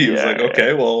 and he was like,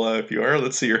 okay, well, if you are,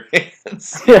 let's see your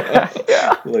hands. Yeah.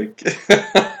 Like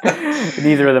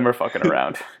neither of them are fucking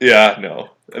around. Yeah, no,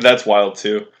 that's wild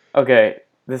too. Okay,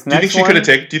 this next one.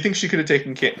 Do you think she could have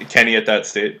taken Kenny at that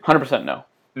state? 100% no.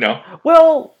 No.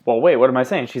 Well, wait. What am I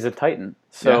saying? She's a Titan,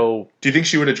 so. Yeah. Do you think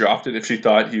she would have dropped it if she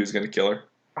thought he was going to kill her?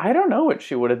 I don't know what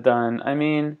she would have done. I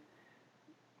mean,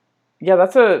 yeah,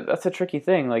 that's a tricky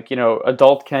thing. Like,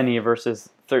 adult Kenny versus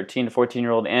 13 to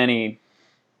 14-year-old Annie.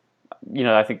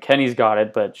 I think Kenny's got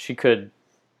it, but she could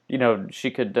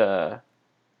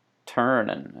turn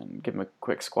and give him a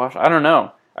quick squash. I don't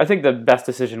know. I think the best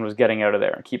decision was getting out of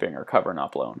there and keeping her cover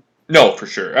not blown. No, for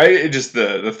sure. Just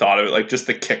the thought of it, like just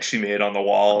the kick she made on the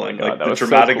wall, and God, like the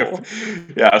dramatic,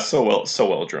 so cool. so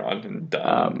well drawn and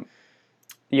done.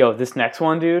 This next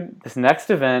one, dude. This next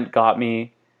event got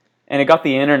me, and it got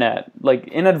the internet. Like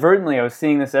inadvertently, I was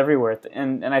seeing this everywhere,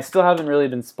 and I still haven't really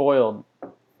been spoiled.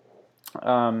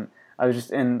 I was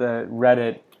just in the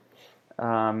Reddit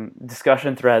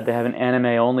discussion thread. They have an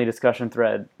anime-only discussion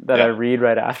thread that I read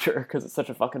right after because it's such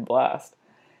a fucking blast.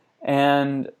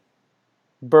 And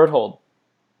Berthold,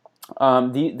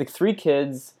 the 3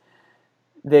 kids,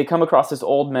 they come across this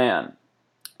old man,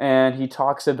 and he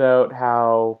talks about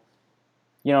how,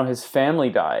 his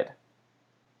family died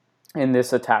in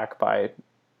this attack by,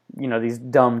 these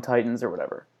dumb Titans or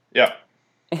whatever. Yeah.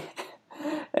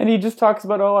 And he just talks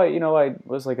about, I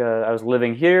was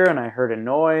living here and I heard a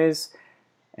noise,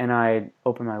 and I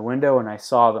opened my window and I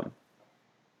saw them.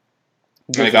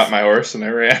 And I got my horse and I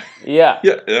ran. Yeah.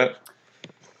 Yeah.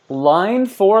 Line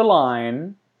for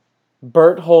line,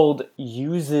 Berthold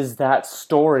uses that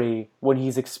story when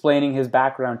he's explaining his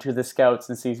background to the scouts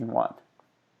in season 1.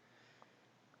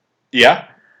 Yeah.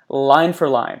 Line for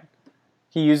line.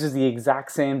 He uses the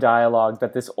exact same dialogue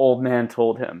that this old man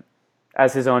told him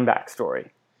as his own backstory.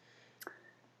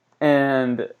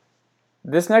 And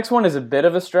this next one is a bit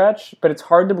of a stretch, but it's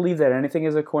hard to believe that anything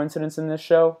is a coincidence in this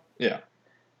show. Yeah.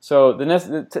 So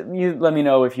you let me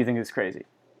know if you think it's crazy.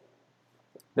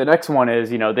 The next one is,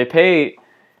 they pay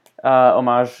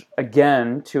homage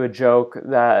again to a joke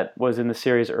that was in the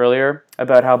series earlier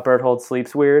about how Berthold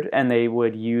sleeps weird, and they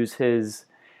would use his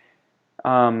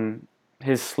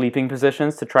sleeping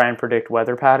positions to try and predict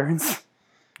weather patterns.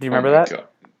 Do you remember that? God.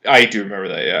 I do remember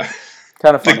that, yeah.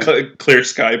 Kind of funny. The clear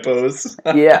sky pose.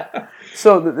 Yeah.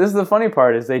 So this is the funny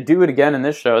part, is they do it again in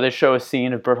this show. They show a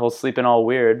scene of Berthold sleeping all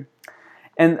weird.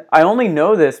 And I only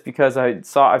know this because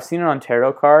I've seen it on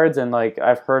tarot cards, and like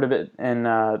I've heard of it in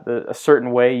a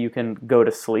certain way you can go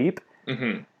to sleep.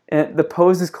 Mm-hmm. And the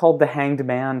pose is called the Hanged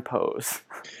Man pose.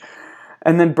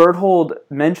 And then Berthold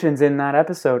mentions in that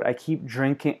episode, I keep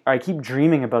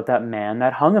dreaming about that man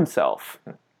that hung himself.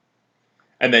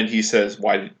 And then he says,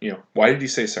 why did he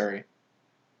say sorry?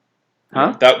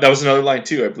 Huh? That was another line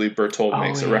too, I believe Berthold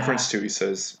makes a reference to. He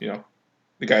says,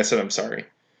 the guy said, I'm sorry.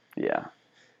 Yeah.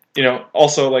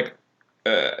 Also, like,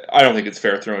 I don't think it's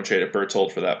fair throwing shade at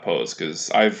Bertold for that pose,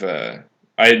 because I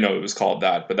didn't know it was called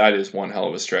that, but that is one hell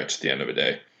of a stretch at the end of the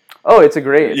day. Oh, it's a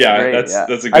great. It's Yeah, great. that's Yeah,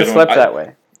 that's a I good one. slept that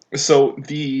way. So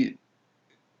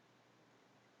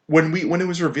when it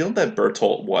was revealed that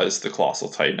Bertolt was the Colossal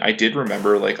Titan, I did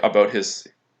remember, like, about his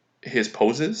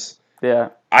poses. Yeah.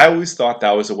 I always thought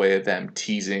that was a way of them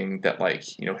teasing that, like,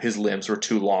 his limbs were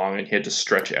too long and he had to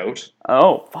stretch out.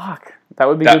 Oh, fuck. That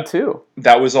would be good That too.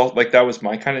 that was all, like, that was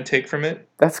my kind of take from it.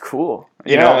 That's cool.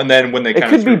 Yeah. And then when they It kind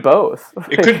of could be threw, both.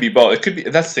 it could be both. It could be,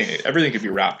 that's the thing. Everything could be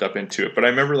wrapped up into it. But I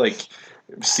remember, like,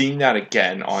 seeing that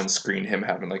again on screen, him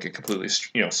having, like, a completely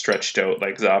stretched out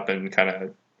legs up and kind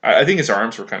of. I think his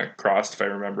arms were kind of crossed, if I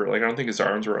remember. Like, I don't think his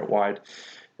arms were out wide.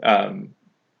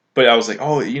 But I was like,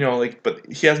 oh, like, but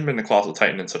he hasn't been a Colossal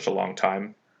Titan in such a long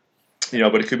time.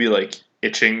 But it could be, like,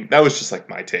 itching. That was just, like,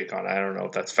 my take on it. I don't know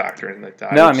if that's factoring like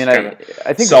that. No, I It's mean, just kind I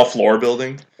of think self-lore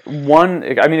building. I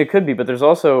mean, it could be, but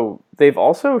they've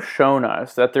also shown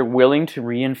us that they're willing to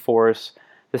reinforce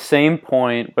the same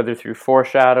point, whether through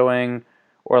foreshadowing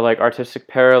or like artistic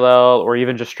parallel or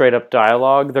even just straight up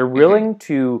dialogue. They're willing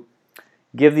to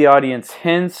give the audience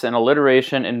hints and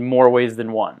alliteration in more ways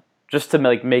than one, just to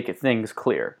make things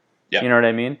clear. Yeah. You know what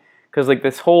I mean? Because like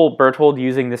this whole Bertold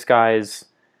using this guy's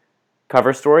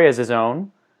cover story as his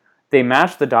own, they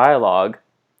match the dialogue,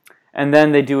 and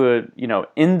then they do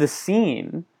in the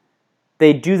scene,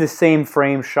 they do the same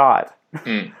frame shot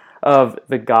of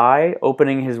the guy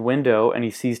opening his window and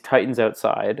he sees Titans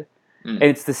outside, and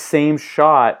it's the same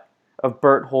shot of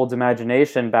Berthold's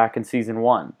imagination back in season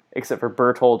 1, except for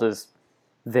Berthold is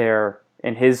there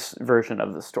in his version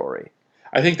of the story.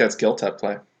 I think that's guilt at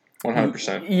play,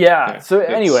 100%. Yeah. So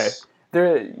anyway,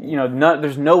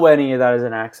 there's no way any of that is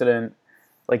an accident.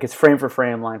 Like, it's frame for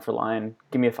frame, line for line.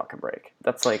 Give me a fucking break.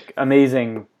 That's like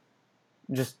amazing.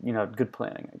 Just good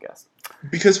planning, I guess.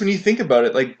 Because when you think about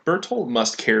it, like, Bertold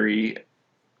must carry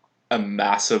a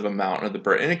massive amount of the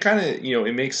burden, and it kind of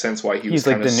it makes sense why he's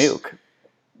like the nuke.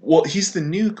 Well, he's the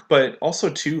nuke, but also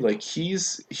too, like, he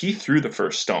threw the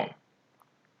first stone.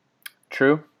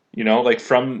 True. Like,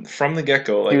 from the get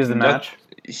go, like, he was the match.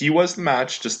 He was the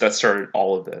match. Just that started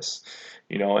all of this,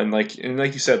 and like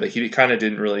you said, like, he kind of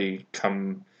didn't really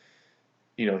come.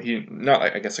 He not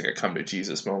like, I guess, like a come to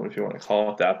Jesus moment, if you want to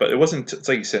call it that, but it wasn't. It's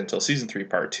like you said, until season 3,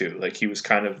 part 2. Like, he was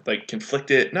kind of like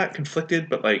not conflicted,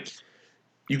 but like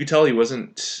you could tell he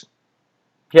wasn't.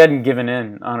 He hadn't given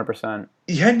in 100%.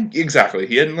 He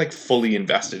hadn't like fully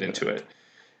invested into it,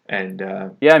 and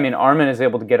yeah, I mean, Armin is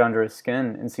able to get under his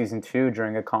skin in season 2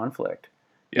 during a conflict,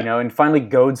 and finally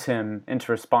goads him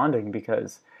into responding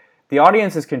because the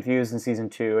audience is confused in season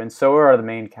 2, and so are the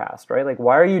main cast, right? Like,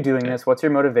 why are you doing this? What's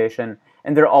your motivation?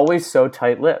 And they're always so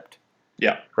tight-lipped.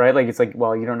 Yeah. Right? Like, it's like,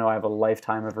 well, you don't know I have a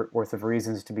lifetime worth of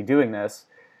reasons to be doing this,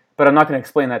 but I'm not going to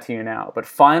explain that to you now. But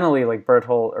finally, like,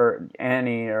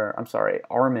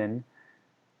 Armin,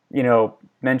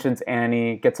 mentions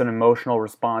Annie, gets an emotional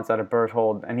response out of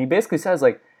Berthold, and he basically says,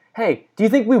 like, hey, do you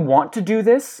think we want to do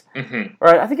this? Mm-hmm.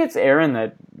 Or I think it's Aaron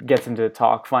that gets him to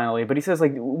talk finally, but he says,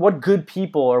 like, what good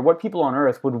people or what people on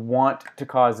Earth would want to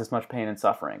cause this much pain and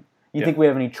suffering? You think we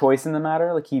have any choice in the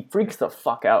matter? Like, he freaks the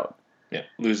fuck out. Yeah,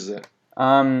 loses it.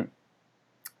 Yeah,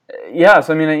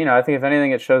 so I mean, I think if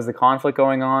anything, it shows the conflict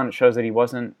going on. It shows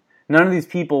that none of these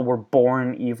people were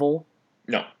born evil.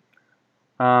 No.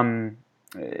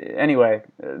 Anyway,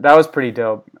 that was pretty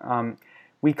dope.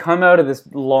 We come out of this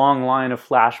long line of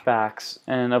flashbacks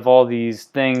and of all these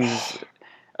things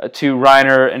to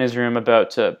Reiner in his room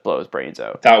about to blow his brains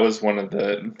out. That was one of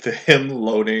the him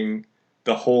loading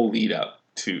the whole lead up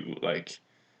to, like,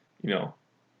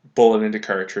 bullet into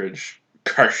cartridge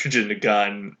into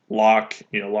gun, lock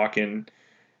in,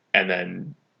 and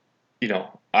then, See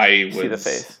the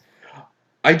face.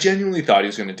 I genuinely thought he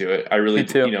was going to do it. I really, Me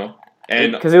too.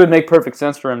 And because it would make perfect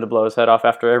sense for him to blow his head off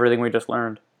after everything we just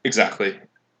learned. Exactly.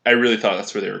 I really thought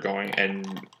that's where they were going, and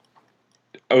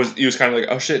he was kind of like,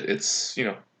 oh shit, it's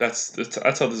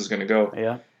that's how this is going to go.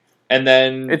 Yeah. And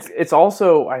then it's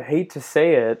also, I hate to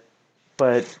say it,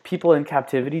 but people in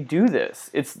captivity do this.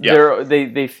 It's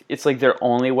it's like their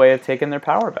only way of taking their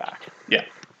power back. Yeah.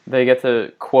 They get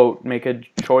to, quote, make a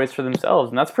choice for themselves,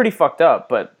 and that's pretty fucked up.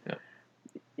 But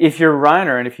if you're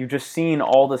Reiner and if you've just seen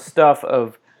all the stuff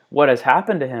of what has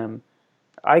happened to him,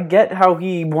 I get how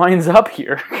he winds up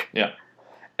here. Yeah.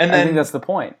 And then, I think that's the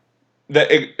point.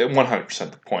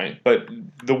 100% the point. But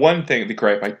the one thing, the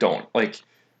gripe I don't like,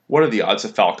 what are the odds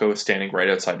of Falco standing right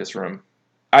outside his room?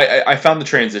 I found the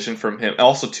transition from him,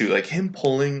 also too, like him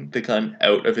pulling the gun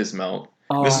out of his mouth.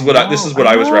 Oh, this is what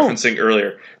I was referencing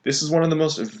earlier. This is one of the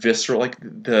most visceral, like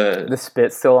the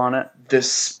spit still on it. the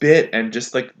spit and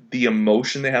just like the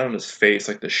emotion they had on his face,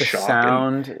 like the The shock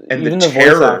sound, and the even the voice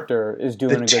terror, actor is the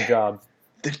doing a good job.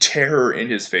 the terror in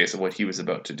his face of what he was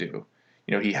about to do.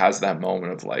 You know, he has that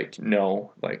moment of like,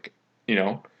 no, like, you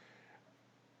know,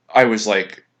 I was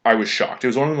shocked. It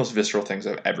was one of the most visceral things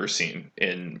I've ever seen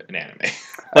in an anime.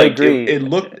 I Like agree. it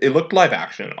looked live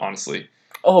action, honestly.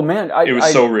 Oh man, It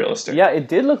was so realistic. yeah, it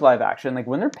did look live action. Like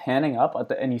when they're panning up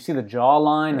at and you see the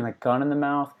jawline and the gun in the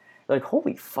mouth, you're like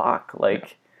holy fuck!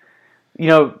 Like, you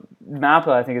know, Mappa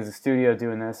I think is a studio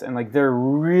doing this, and like they're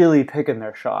really picking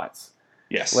their shots.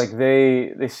 Yes. Like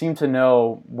they seem to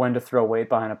know when to throw weight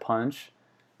behind a punch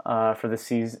for the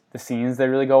scenes they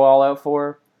really go all out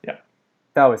for. Yeah.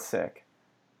 That was sick.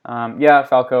 Yeah,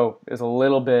 Falco is a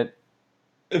little bit.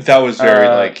 That was very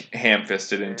like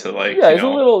ham-fisted into like, Yeah, you it's a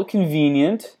know. little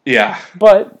convenient. Yeah.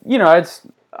 But you know,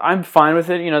 I'm fine with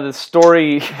it. You know, the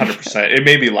story. 100%. It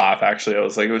made me laugh. Actually, I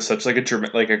was like, it was such like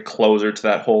a closer to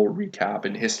that whole recap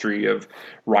and history of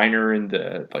Reiner and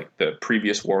the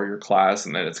previous warrior class,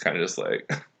 and then it's kind of just like,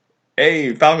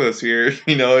 hey, Falco's here.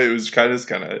 You know, it was kind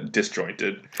of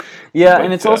disjointed. Yeah, But,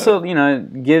 and it's also, you know,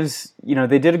 gives, you know,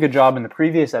 they did a good job in the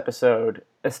previous episode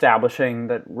establishing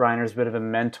that Reiner's a bit of a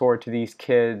mentor to these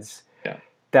kids. Yeah.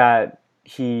 That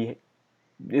he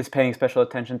is paying special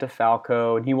attention to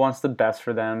Falco and he wants the best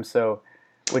for them. So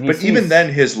when he But sees, even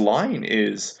then, his line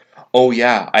is, "Oh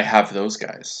yeah, I have those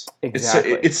guys."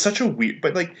 Exactly. It's such a weird,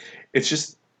 but like, it's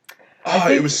just,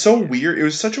 think- it was so weird. It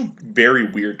was such a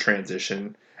very weird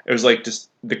transition. It was like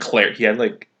just the clarity. He had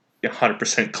like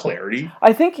 100% clarity.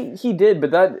 I think he did,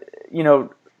 but that, you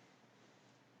know,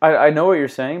 I know what you're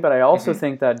saying, but I also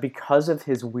think that because of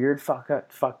his weird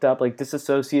fucked up, like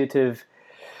disassociative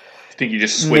I think he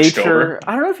just switched over.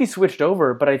 I don't know if he switched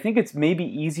over, but I think it's maybe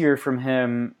easier from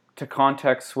him to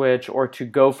context switch or to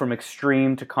go from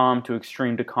extreme to calm to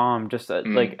extreme to calm, just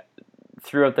like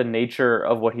throughout the nature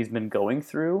of what he's been going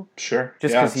through. Sure.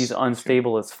 Just because he's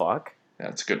unstable as fuck.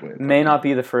 That's a good way. May not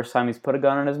be the first time he's put a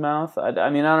gun in his mouth.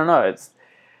 I mean, I don't know.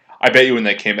 I bet you when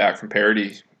they came back from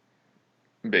parody,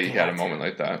 I bet you had a moment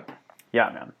like that.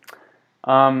 Yeah,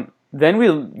 man. Then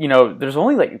you know, there's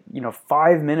only like, you know,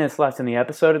 5 minutes left in the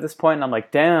episode at this point, and I'm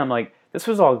like, damn, like, this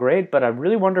was all great, but I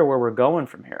really wonder where we're going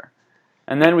from here.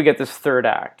 And then we get this third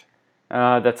act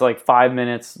that's like 5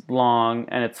 minutes long,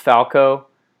 and it's Falco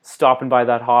stopping by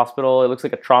that hospital. It looks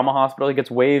like a trauma hospital. He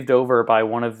gets waved over by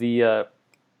one of the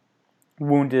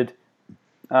wounded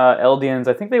Eldians.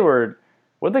 I think they were,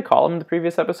 what did they call them in the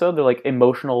previous episode? They're like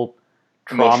emotional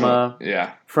trauma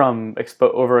from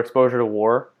overexposure to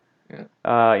war.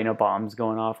 Yeah. You know, bombs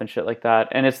going off and shit like that.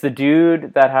 And it's the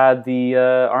dude that had the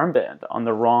armband on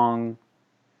the wrong.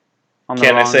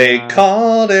 I say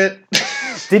called it?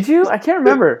 Did you? I can't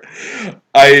remember.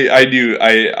 I do.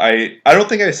 I don't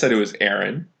think I said it was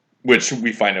Aaron, which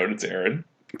we find out it's Aaron.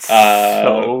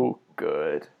 So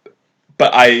good.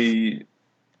 But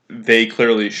they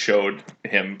clearly showed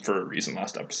him for a reason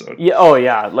last episode. Yeah. Oh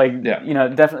yeah. Like, you know,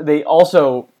 definitely. They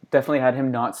also definitely had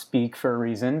him not speak for a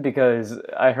reason, because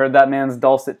I heard that man's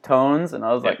dulcet tones and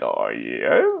I was like, oh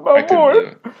yeah, my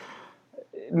boy.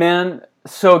 Man,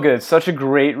 so good. Such a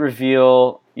great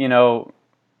reveal. You know,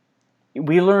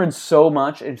 we learned so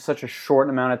much in such a short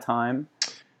amount of time.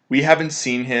 We haven't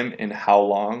seen him in how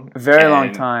long? A very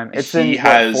long time. It's been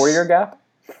a 4-year gap?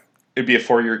 It'd be a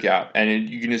 4-year gap, and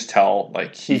you can just tell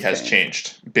like he has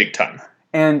changed big time.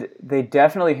 And they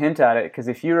definitely hint at it, because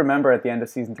if you remember at the end of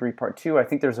Season 3, Part 2, I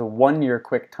think there's a 1-year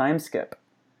quick time skip.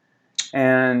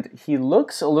 And he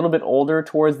looks a little bit older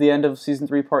towards the end of Season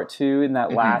 3, Part 2 in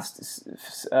that last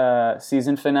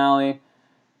season finale.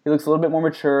 He looks a little bit more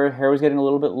mature. Hair was getting a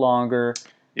little bit longer.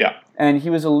 Yeah. And he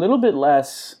was a little bit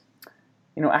less...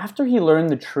 You know, after he learned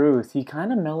the truth, he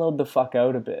kind of mellowed the fuck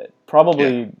out a bit.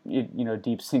 Probably, you know,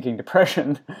 deep sinking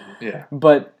depression. Yeah.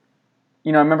 But...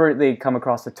 You know, I remember they come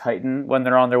across the Titan when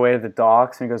they're on their way to the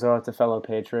docks, and he goes, oh, it's a fellow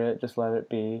patriot, just let it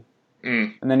be.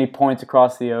 And then he points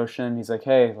across the ocean. He's like,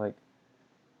 hey, like,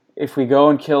 if we go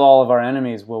and kill all of our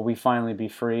enemies, will we finally be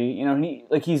free? You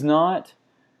know, he's not,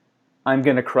 I'm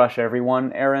going to crush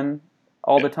everyone, Aaron,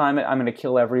 all the time. I'm going to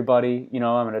kill everybody. You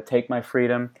know, I'm going to take my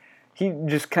freedom. He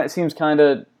just seems kind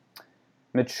of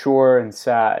mature and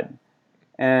sad.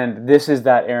 And this is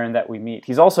that Aaron that we meet.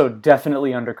 He's also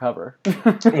definitely undercover.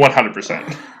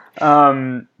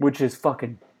 100%. Which is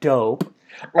fucking dope.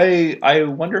 I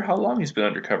wonder how long he's been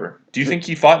undercover. Do you think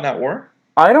he fought in that war?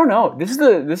 I don't know.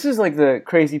 This is like the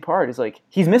crazy part. Is like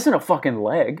he's missing a fucking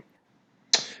leg.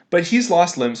 But he's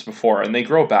lost limbs before, and they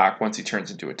grow back once he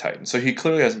turns into a Titan. So he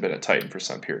clearly hasn't been a Titan for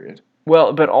some period.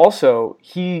 Well, but also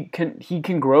he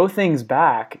can grow things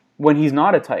back when he's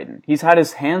not a Titan. He's had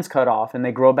his hands cut off, and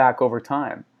they grow back over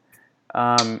time.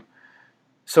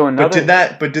 So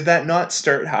another. But did that not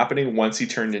start happening once he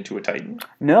turned into a Titan?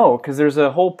 No, because there's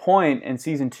a whole point in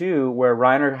season 2 where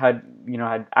Reiner had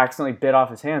accidentally bit off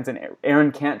his hands, and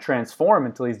Eren can't transform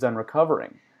until he's done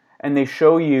recovering, and they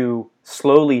show you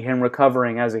slowly him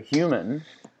recovering as a human.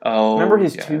 Oh, remember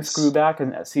his yes. tooth grew back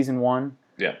in season 1?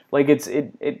 Yeah. Like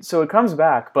so it comes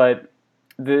back, but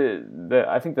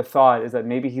I think the thought is that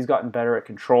maybe he's gotten better at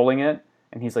controlling it,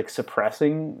 and he's like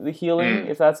suppressing the healing,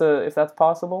 if that's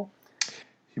possible.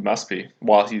 He must be.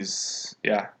 While he's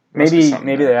Maybe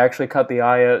they actually cut the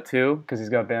eye out too because he's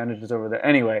got bandages over there.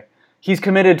 Anyway, he's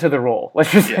committed to the role.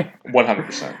 Let's just say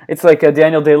 100%. It's like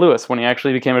Daniel Day-Lewis when he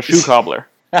actually became a shoe cobbler.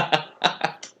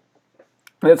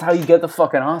 That's how you get the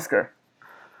fucking Oscar.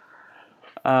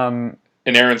 And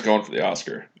Eren's going for the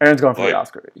Oscar. The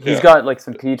Oscar. He's got like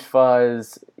some peach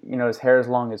fuzz. His hair is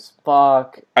long as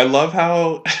fuck. I love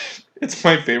how it's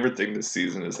my favorite thing this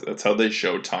season is that's how they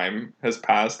show time has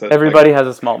passed. That everybody has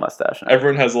a small mustache now.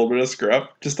 Everyone has a little bit of scruff,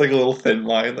 just like a little thin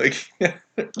line. Like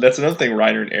that's another thing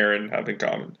Reiner and Eren have in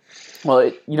common.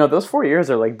 Well, those 4 years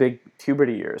are like big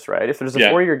puberty years, right? If there's a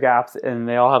 4-year gap and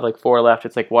they all have like 4 left,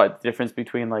 it's like what difference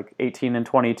between like 18 and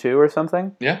 22 or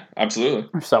something? Yeah, absolutely.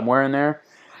 Or somewhere in there,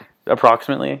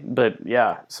 approximately. But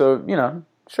yeah, so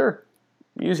sure,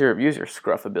 use your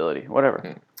scruff ability,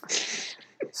 whatever.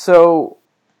 So,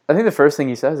 I think the first thing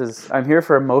he says is, "I'm here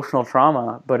for emotional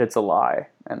trauma, but it's a lie,"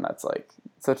 and that's like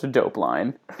such a dope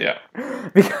line. Yeah,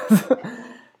 because.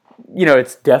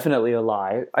 It's definitely a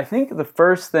lie. I think the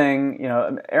first thing,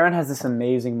 Eren has this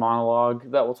amazing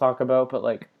monologue that we'll talk about, but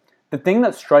like the thing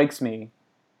that strikes me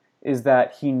is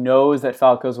that he knows that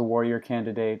Falco's a warrior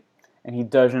candidate, and he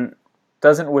doesn't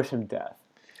wish him death.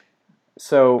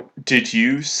 So, did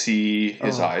you see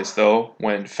his eyes though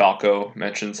when Falco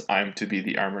mentions "I'm to be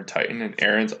the armored Titan" and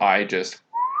Eren's eye just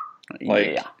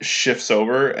shifts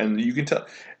over, and you can tell.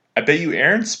 I bet you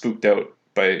Eren's spooked out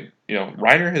by.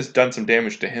 Reiner has done some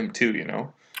damage to him too,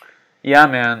 Yeah,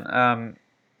 man.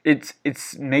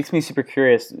 It's makes me super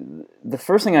curious. The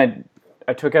first thing I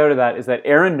took out of that is that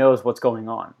Eren knows what's going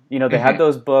on. They had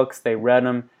those books, they read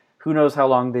them. Who knows how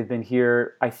long they've been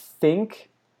here? I think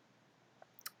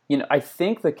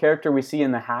the character we see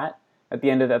in the hat at the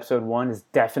end of episode 1 is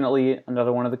definitely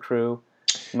another one of the crew.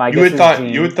 You would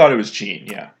thought it was Jean,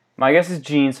 yeah. My guess is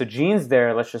Jean. So Jean's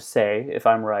there. Let's just say, if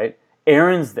I'm right.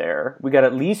 Eren's there. We got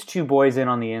at least 2 boys in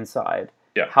on the inside.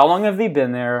 Yeah. How long have they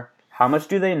been there? How much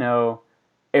do they know?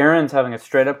 Eren's having a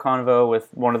straight-up convo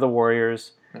with one of the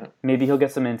warriors. Yeah. Maybe he'll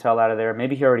get some intel out of there.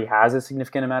 Maybe he already has a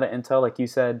significant amount of intel, like you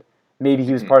said. Maybe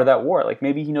he was part of that war. Like,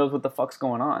 maybe he knows what the fuck's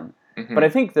going on. Mm-hmm. But I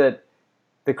think that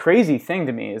the crazy thing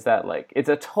to me is that, like, it's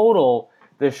a total,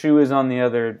 the shoe is on the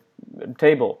other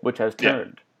table, which has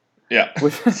turned. Yeah.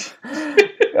 Which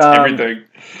everything.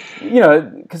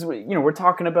 Because we're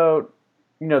talking about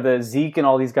the Zeke and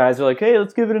all these guys are like, hey,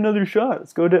 let's give it another shot.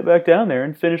 Let's go back down there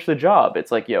and finish the job.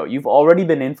 It's like, you've already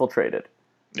been infiltrated.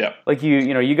 Yeah. Like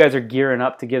you guys are gearing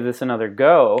up to give this another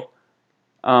go,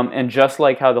 and just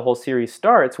like how the whole series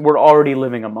starts, we're already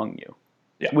living among you.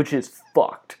 Yeah. Which is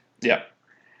fucked. Yeah.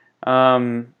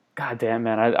 God damn,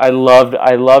 man, I loved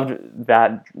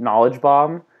that knowledge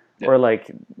bomb. Yeah. Or like,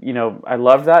 I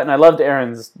loved that, and I loved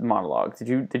Eren's monologue.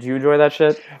 Did you enjoy that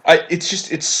shit?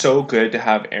 It's so good to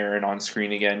have Eren on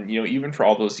screen again. Even for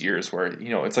all those years where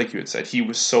it's like you had said, he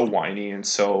was so whiny and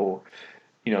so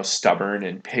stubborn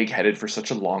and pig-headed for such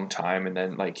a long time, and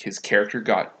then like his character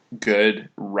got good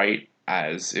right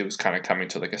as it was kind of coming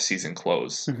to like a season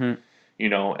close.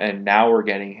 Mm-hmm. And now we're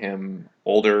getting him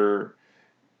older,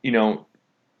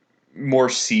 more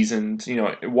seasoned.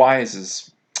 Wise is.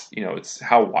 It's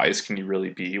how wise can you really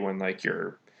be when like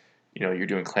you're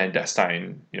doing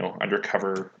clandestine,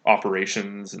 undercover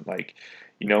operations and like,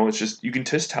 it's just, you can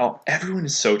just tell everyone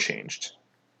is so changed.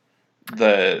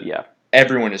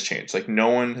 Everyone has changed. Like no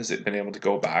one has been able to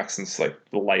go back since like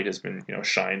the light has been,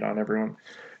 shined on everyone.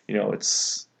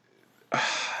 It's,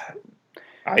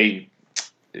 like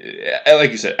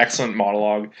you said, excellent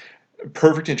monologue.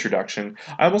 Perfect introduction.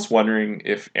 I'm almost wondering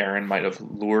if Eren might have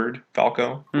lured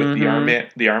Falco with the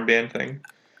armband thing.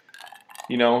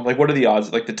 Like what are the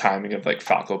odds? Like the timing of like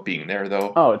Falco being there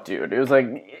though. Oh, dude, it was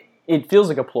like it feels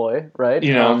like a ploy, right?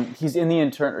 He's in he's in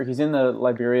the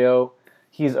Liberio.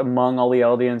 He's among all the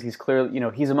Eldians. He's clearly,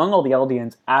 he's among all the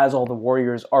Eldians as all the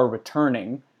warriors are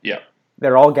returning. Yeah,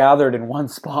 they're all gathered in one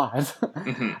spot.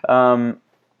 Mm-hmm.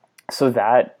 So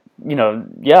that.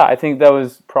 I think that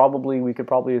was we could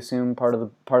probably assume part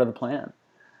of the plan.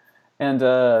 And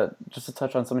just to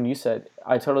touch on something you said,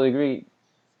 I totally agree.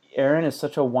 Aaron is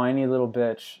such a whiny little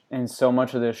bitch in so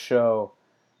much of this show,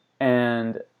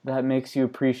 and that makes you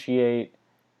appreciate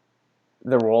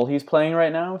the role he's playing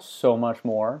right now so much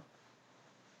more.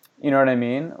 You know what I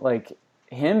mean? Like,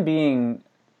 him being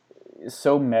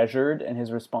so measured in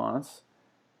his response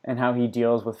and how he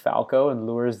deals with Falco and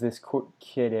lures this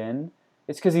kid in,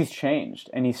 it's because he's changed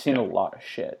and he's seen a lot of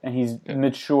shit and he's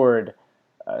matured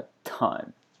a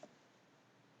ton.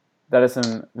 That is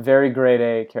some very grade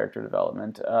A character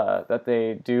development that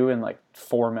they do in like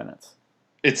 4 minutes.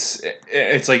 It's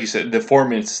like you said, the 4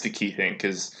 minutes is the key thing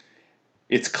because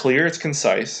it's clear, it's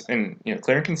concise, and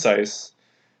clear and concise.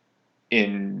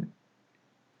 In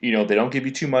they don't give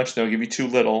you too much, they don't give you too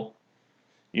little.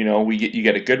 You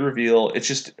get a good reveal. It's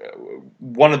just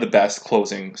one of the best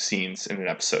closing scenes in an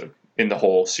episode in the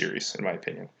whole series, in my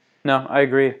opinion. No, I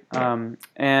agree.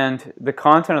 And the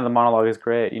content of the monologue is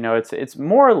great. It's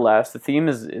more or less the theme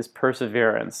is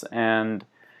perseverance and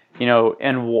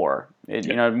and war.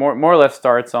 It more or less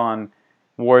starts on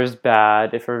war is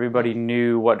bad. If everybody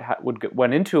knew what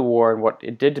went into a war and what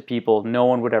it did to people, no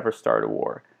one would ever start a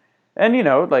war. And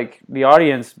like the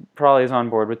audience probably is on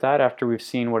board with that after we've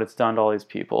seen what it's done to all these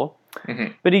people.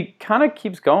 Mm-hmm. But he kind of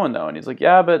keeps going though, and he's like,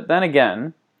 yeah, but then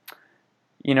again,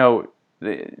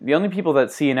 the only people that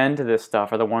see an end to this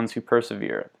stuff are the ones who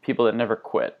persevere, the people that never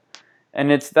quit. And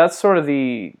that's sort of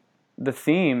the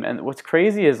theme. And what's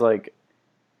crazy is like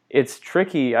it's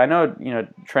tricky. I know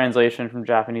translation from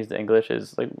Japanese to English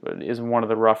is one of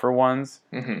the rougher ones.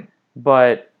 Mm-hmm.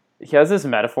 But he has this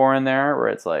metaphor in there where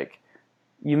it's like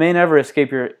you may never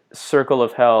escape your circle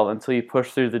of hell until you push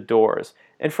through the doors.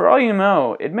 And for all you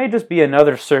know, it may just be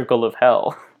another circle of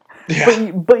hell.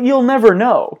 Yeah. But you'll never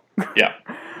know. Yeah.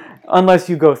 Unless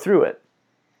you go through it.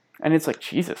 And it's like,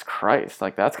 Jesus Christ,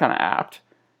 like that's kind of apt.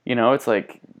 It's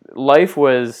like life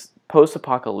was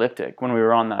post-apocalyptic when we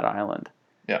were on that island.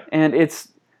 Yeah. And it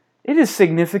is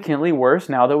significantly worse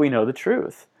now that we know the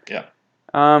truth. Yeah.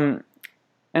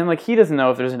 And like he doesn't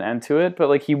know if there's an end to it, but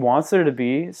like he wants there to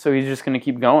be, so he's just going to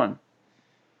keep going.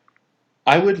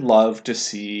 I would love to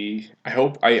see. I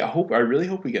really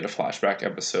hope we get a flashback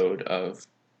episode of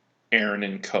Aaron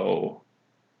and Co.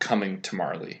 coming to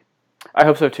Marley. I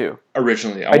hope so too.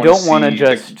 Originally, I don't want to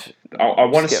just. I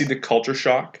want to see the culture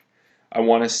shock. I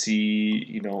want to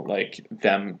see like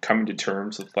them coming to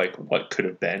terms with like what could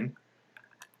have been.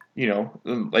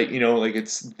 Like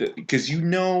it's because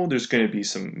there's going to be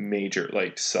some major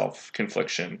like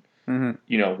self-confliction.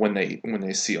 Mm-hmm. When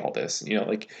they see all this,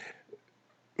 like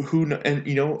who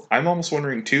and I'm almost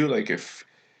wondering too, like if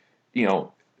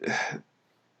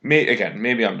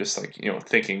maybe I'm just like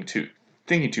thinking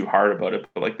too hard about it,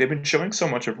 but like they've been showing so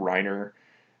much of Reiner.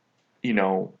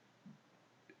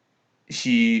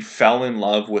 He fell in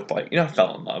love with like not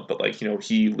fell in love, but like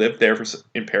he lived there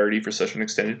in Paradis for such an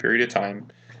extended period of time.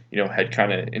 Had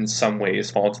kind of in some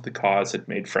ways fallen to the cause, had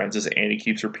made friends, as Annie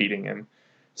keeps repeating him,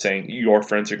 saying your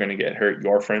friends are going to get hurt,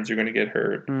 your friends are going to get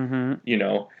hurt. Mm-hmm.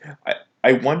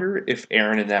 I wonder if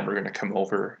Aaron and them are going to come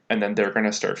over and then they're going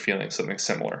to start feeling something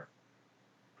similar.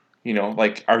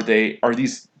 Like are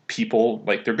these people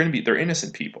like they're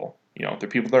innocent people. They're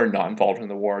people that are not involved in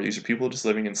the war. These are people just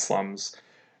living in slums.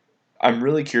 I'm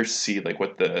really curious to see like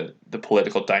what the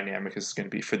political dynamic is going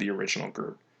to be for the original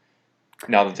group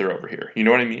now that they're over here. You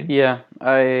know what I mean? Yeah,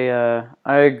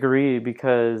 I agree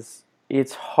because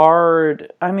it's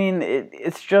hard. I mean,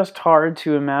 it's just hard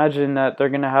to imagine that they're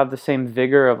gonna have the same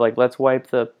vigor of like let's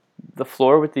wipe the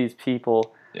floor with these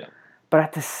people. Yeah. But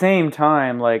at the same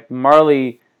time, like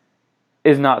Marley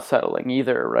is not settling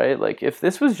either, right? Like if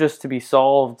this was just to be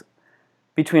solved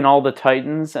between all the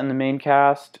Titans and the main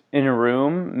cast in a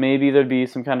room, maybe there'd be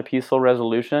some kind of peaceful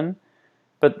resolution.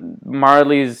 But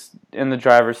Marley's in the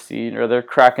driver's seat, or they're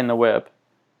cracking the whip.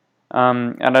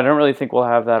 And I don't really think we'll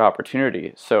have that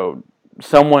opportunity. So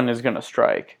someone is going to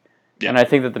strike. Yeah. And I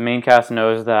think that the main cast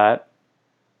knows that.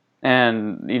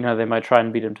 And, they might try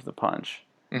and beat him to the punch.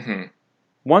 Mm-hmm.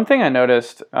 One thing I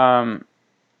noticed, did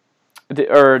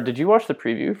you watch the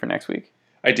preview for next week?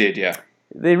 I did, yeah.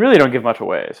 They really don't give much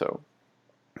away, so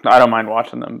I don't mind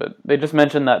watching them. But they just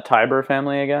mentioned that Tiber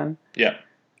family again. Yeah.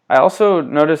 I also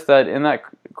noticed that in that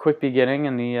quick beginning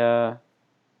in the,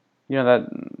 that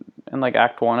in like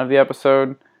Act 1 of the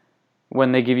episode,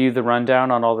 when they give you the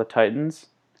rundown on all the Titans,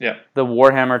 yeah, the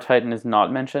Warhammer Titan is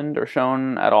not mentioned or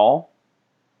shown at all.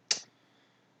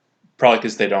 Probably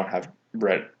because they don't have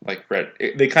red.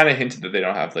 They kind of hinted that they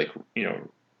don't have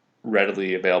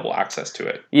readily available access to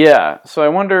it. Yeah, so I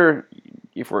wonder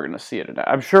if we're going to see it.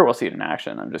 I'm sure we'll see it in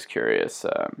action. I'm just curious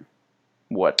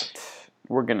what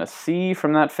we're gonna see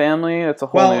from that family. It's a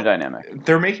whole new dynamic.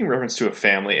 They're making reference to a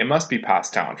family. It must be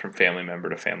passed down from family member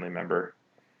to family member.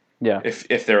 Yeah.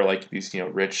 If they're like these,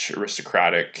 rich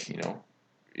aristocratic,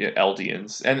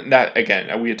 Eldians, and that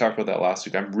again, we had talked about that last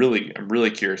week. I'm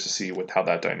really curious to see how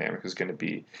that dynamic is going to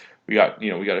be. We got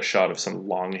a shot of some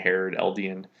long haired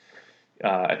Eldian.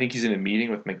 I think he's in a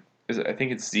meeting with I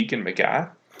think it's Zeke and McGath.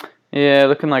 Yeah,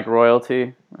 looking like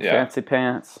royalty. Yeah. Fancy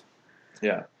pants.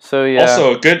 Yeah. So yeah.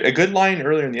 Also, a good line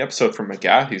earlier in the episode from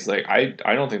McGath. He's like, I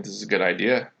don't think this is a good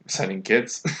idea, sending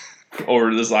kids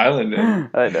over to this island. And,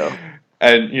 I know.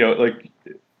 And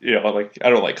I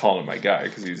don't like calling him my guy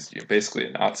because he's basically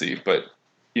a Nazi, but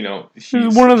He's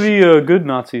one of the good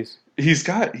Nazis. He's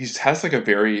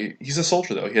a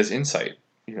soldier though. He has insight,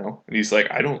 and he's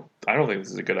like, I don't think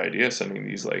this is a good idea sending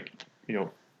these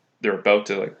they're about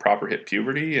to proper hit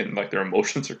puberty and their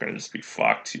emotions are going to just be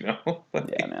fucked, Yeah,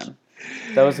 man.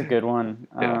 That was a good one.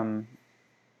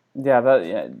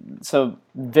 So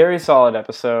very solid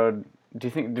episode.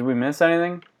 Did we miss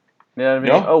anything?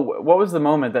 No. Oh, what was the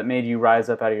moment that made you rise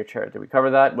up out of your chair? Did we cover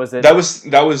that? Was it? That was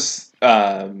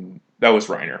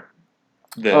Reiner.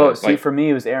 For me,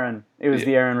 it was Aaron. It was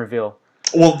the Aaron reveal.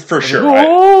 Well, for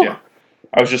sure.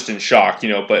 I was just in shock,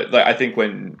 but I think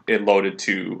when it loaded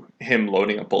to him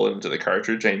loading a bullet into the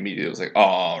cartridge, I immediately was like,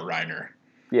 oh, Reiner.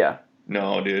 Yeah.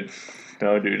 No, dude.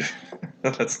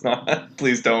 That's not.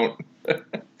 Please don't.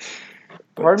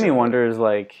 Part of me wonders,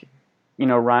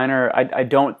 Reiner, I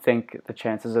don't think the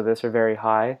chances of this are very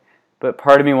high, but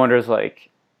part of me wonders,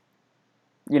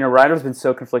 Reiner's been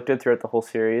so conflicted throughout the whole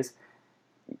series.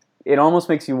 It almost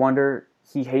makes you wonder,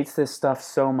 he hates this stuff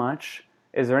so much.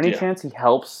 Is there any chance he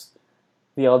helps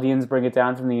the Eldians bring it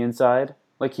down from the inside?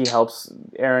 Like he helps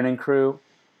Aaron and crew?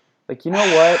 You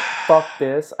know what? Fuck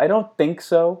this. I don't think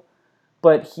so,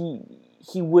 but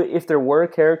he would, if there were a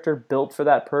character built for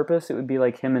that purpose, it would be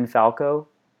like him and Falco.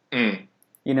 Mm.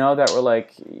 That were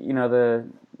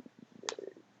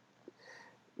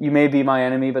you may be my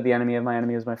enemy, but the enemy of my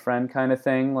enemy is my friend kind of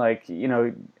thing. I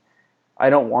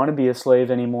don't want to be a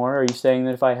slave anymore. Are you saying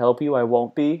that if I help you, I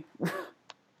won't be?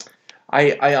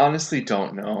 I honestly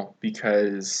don't know,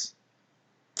 because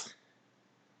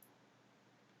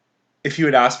if you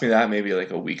had asked me that maybe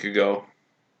a week ago,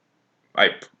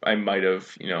 I might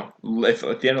have, if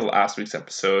at the end of last week's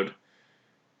episode,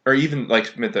 or even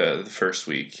mid the first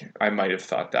week, I might have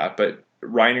thought that. But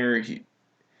Reiner,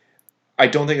 I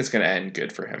don't think it's going to end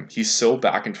good for him. He's so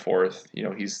back and forth.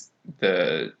 He's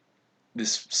for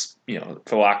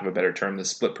lack of a better term, the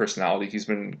split personality he's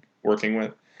been working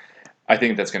with. I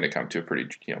think that's going to come to a pretty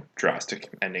drastic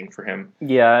ending for him.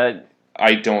 Yeah.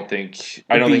 I don't think he's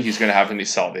going to have any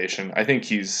salvation. I think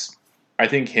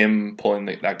him pulling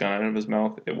that gun out of his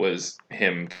mouth, it was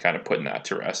him kind of putting that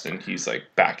to rest, and he's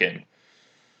back in.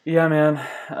 Yeah,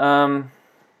 man.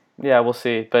 Yeah, we'll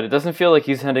see. But it doesn't feel like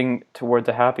he's heading towards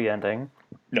a happy ending.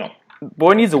 No.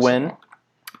 Boy needs a win.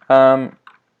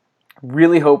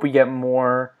 Really hope we get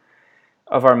more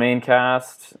of our main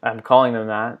cast. I'm calling them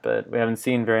that, but we haven't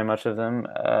seen very much of them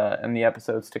in the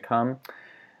episodes to come.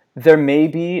 There may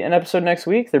be an episode next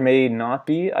week. There may not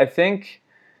be. I think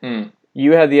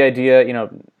you had the idea,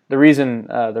 the reason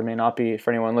there may not be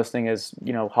for anyone listening is,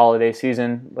 holiday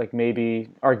season. Maybe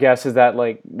our guess is that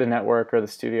the network or the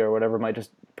studio or whatever might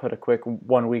just put a quick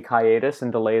 1 week hiatus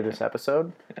and delay this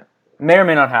episode. Yeah. May or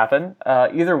may not happen.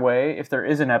 Either way, if there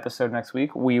is an episode next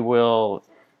week, we will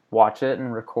watch it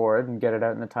and record and get it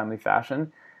out in a timely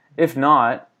fashion. If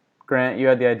not, Grant, you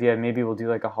had the idea maybe we'll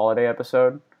do a holiday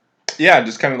episode. Yeah,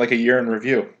 just kind of a year in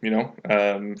review,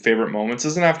 favorite moments.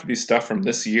 Doesn't have to be stuff from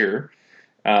this year.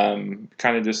 Kind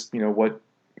of just, what,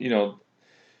 we're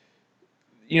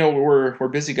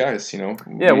busy guys,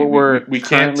 Yeah, we're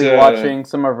currently watching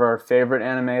some of our favorite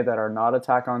anime that are not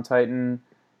Attack on Titan,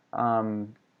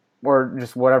 or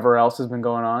just whatever else has been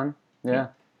going on. Yeah.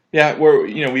 Yeah,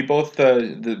 we both,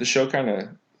 the show kind of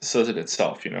says it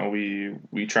itself,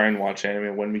 we try and watch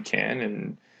anime when we can,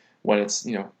 and when it's,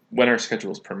 when our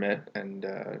schedules permit, and,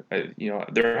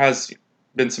 there has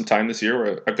been some time this year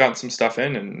where I've gotten some stuff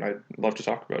in, and I'd love to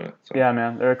talk about it. So. Yeah,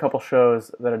 man, there are a couple shows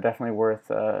that are definitely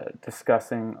worth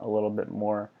discussing a little bit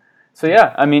more. So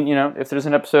yeah, I mean, if there's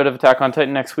an episode of Attack on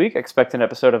Titan next week, expect an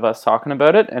episode of us talking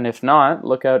about it, and if not,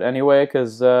 look out anyway,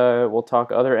 because we'll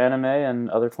talk other anime and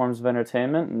other forms of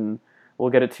entertainment, and we'll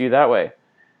get it to you that way.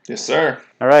 Yes, sir.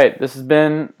 All right, this has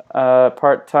been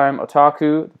Part-Time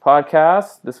Otaku, the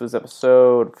podcast. This was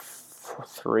episode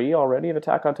 3 already of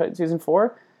Attack on Titan Season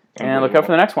 4, and look out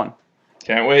for the next one.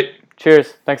 Can't wait.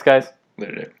 Cheers. Thanks, guys.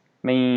 Later, Dave. Me.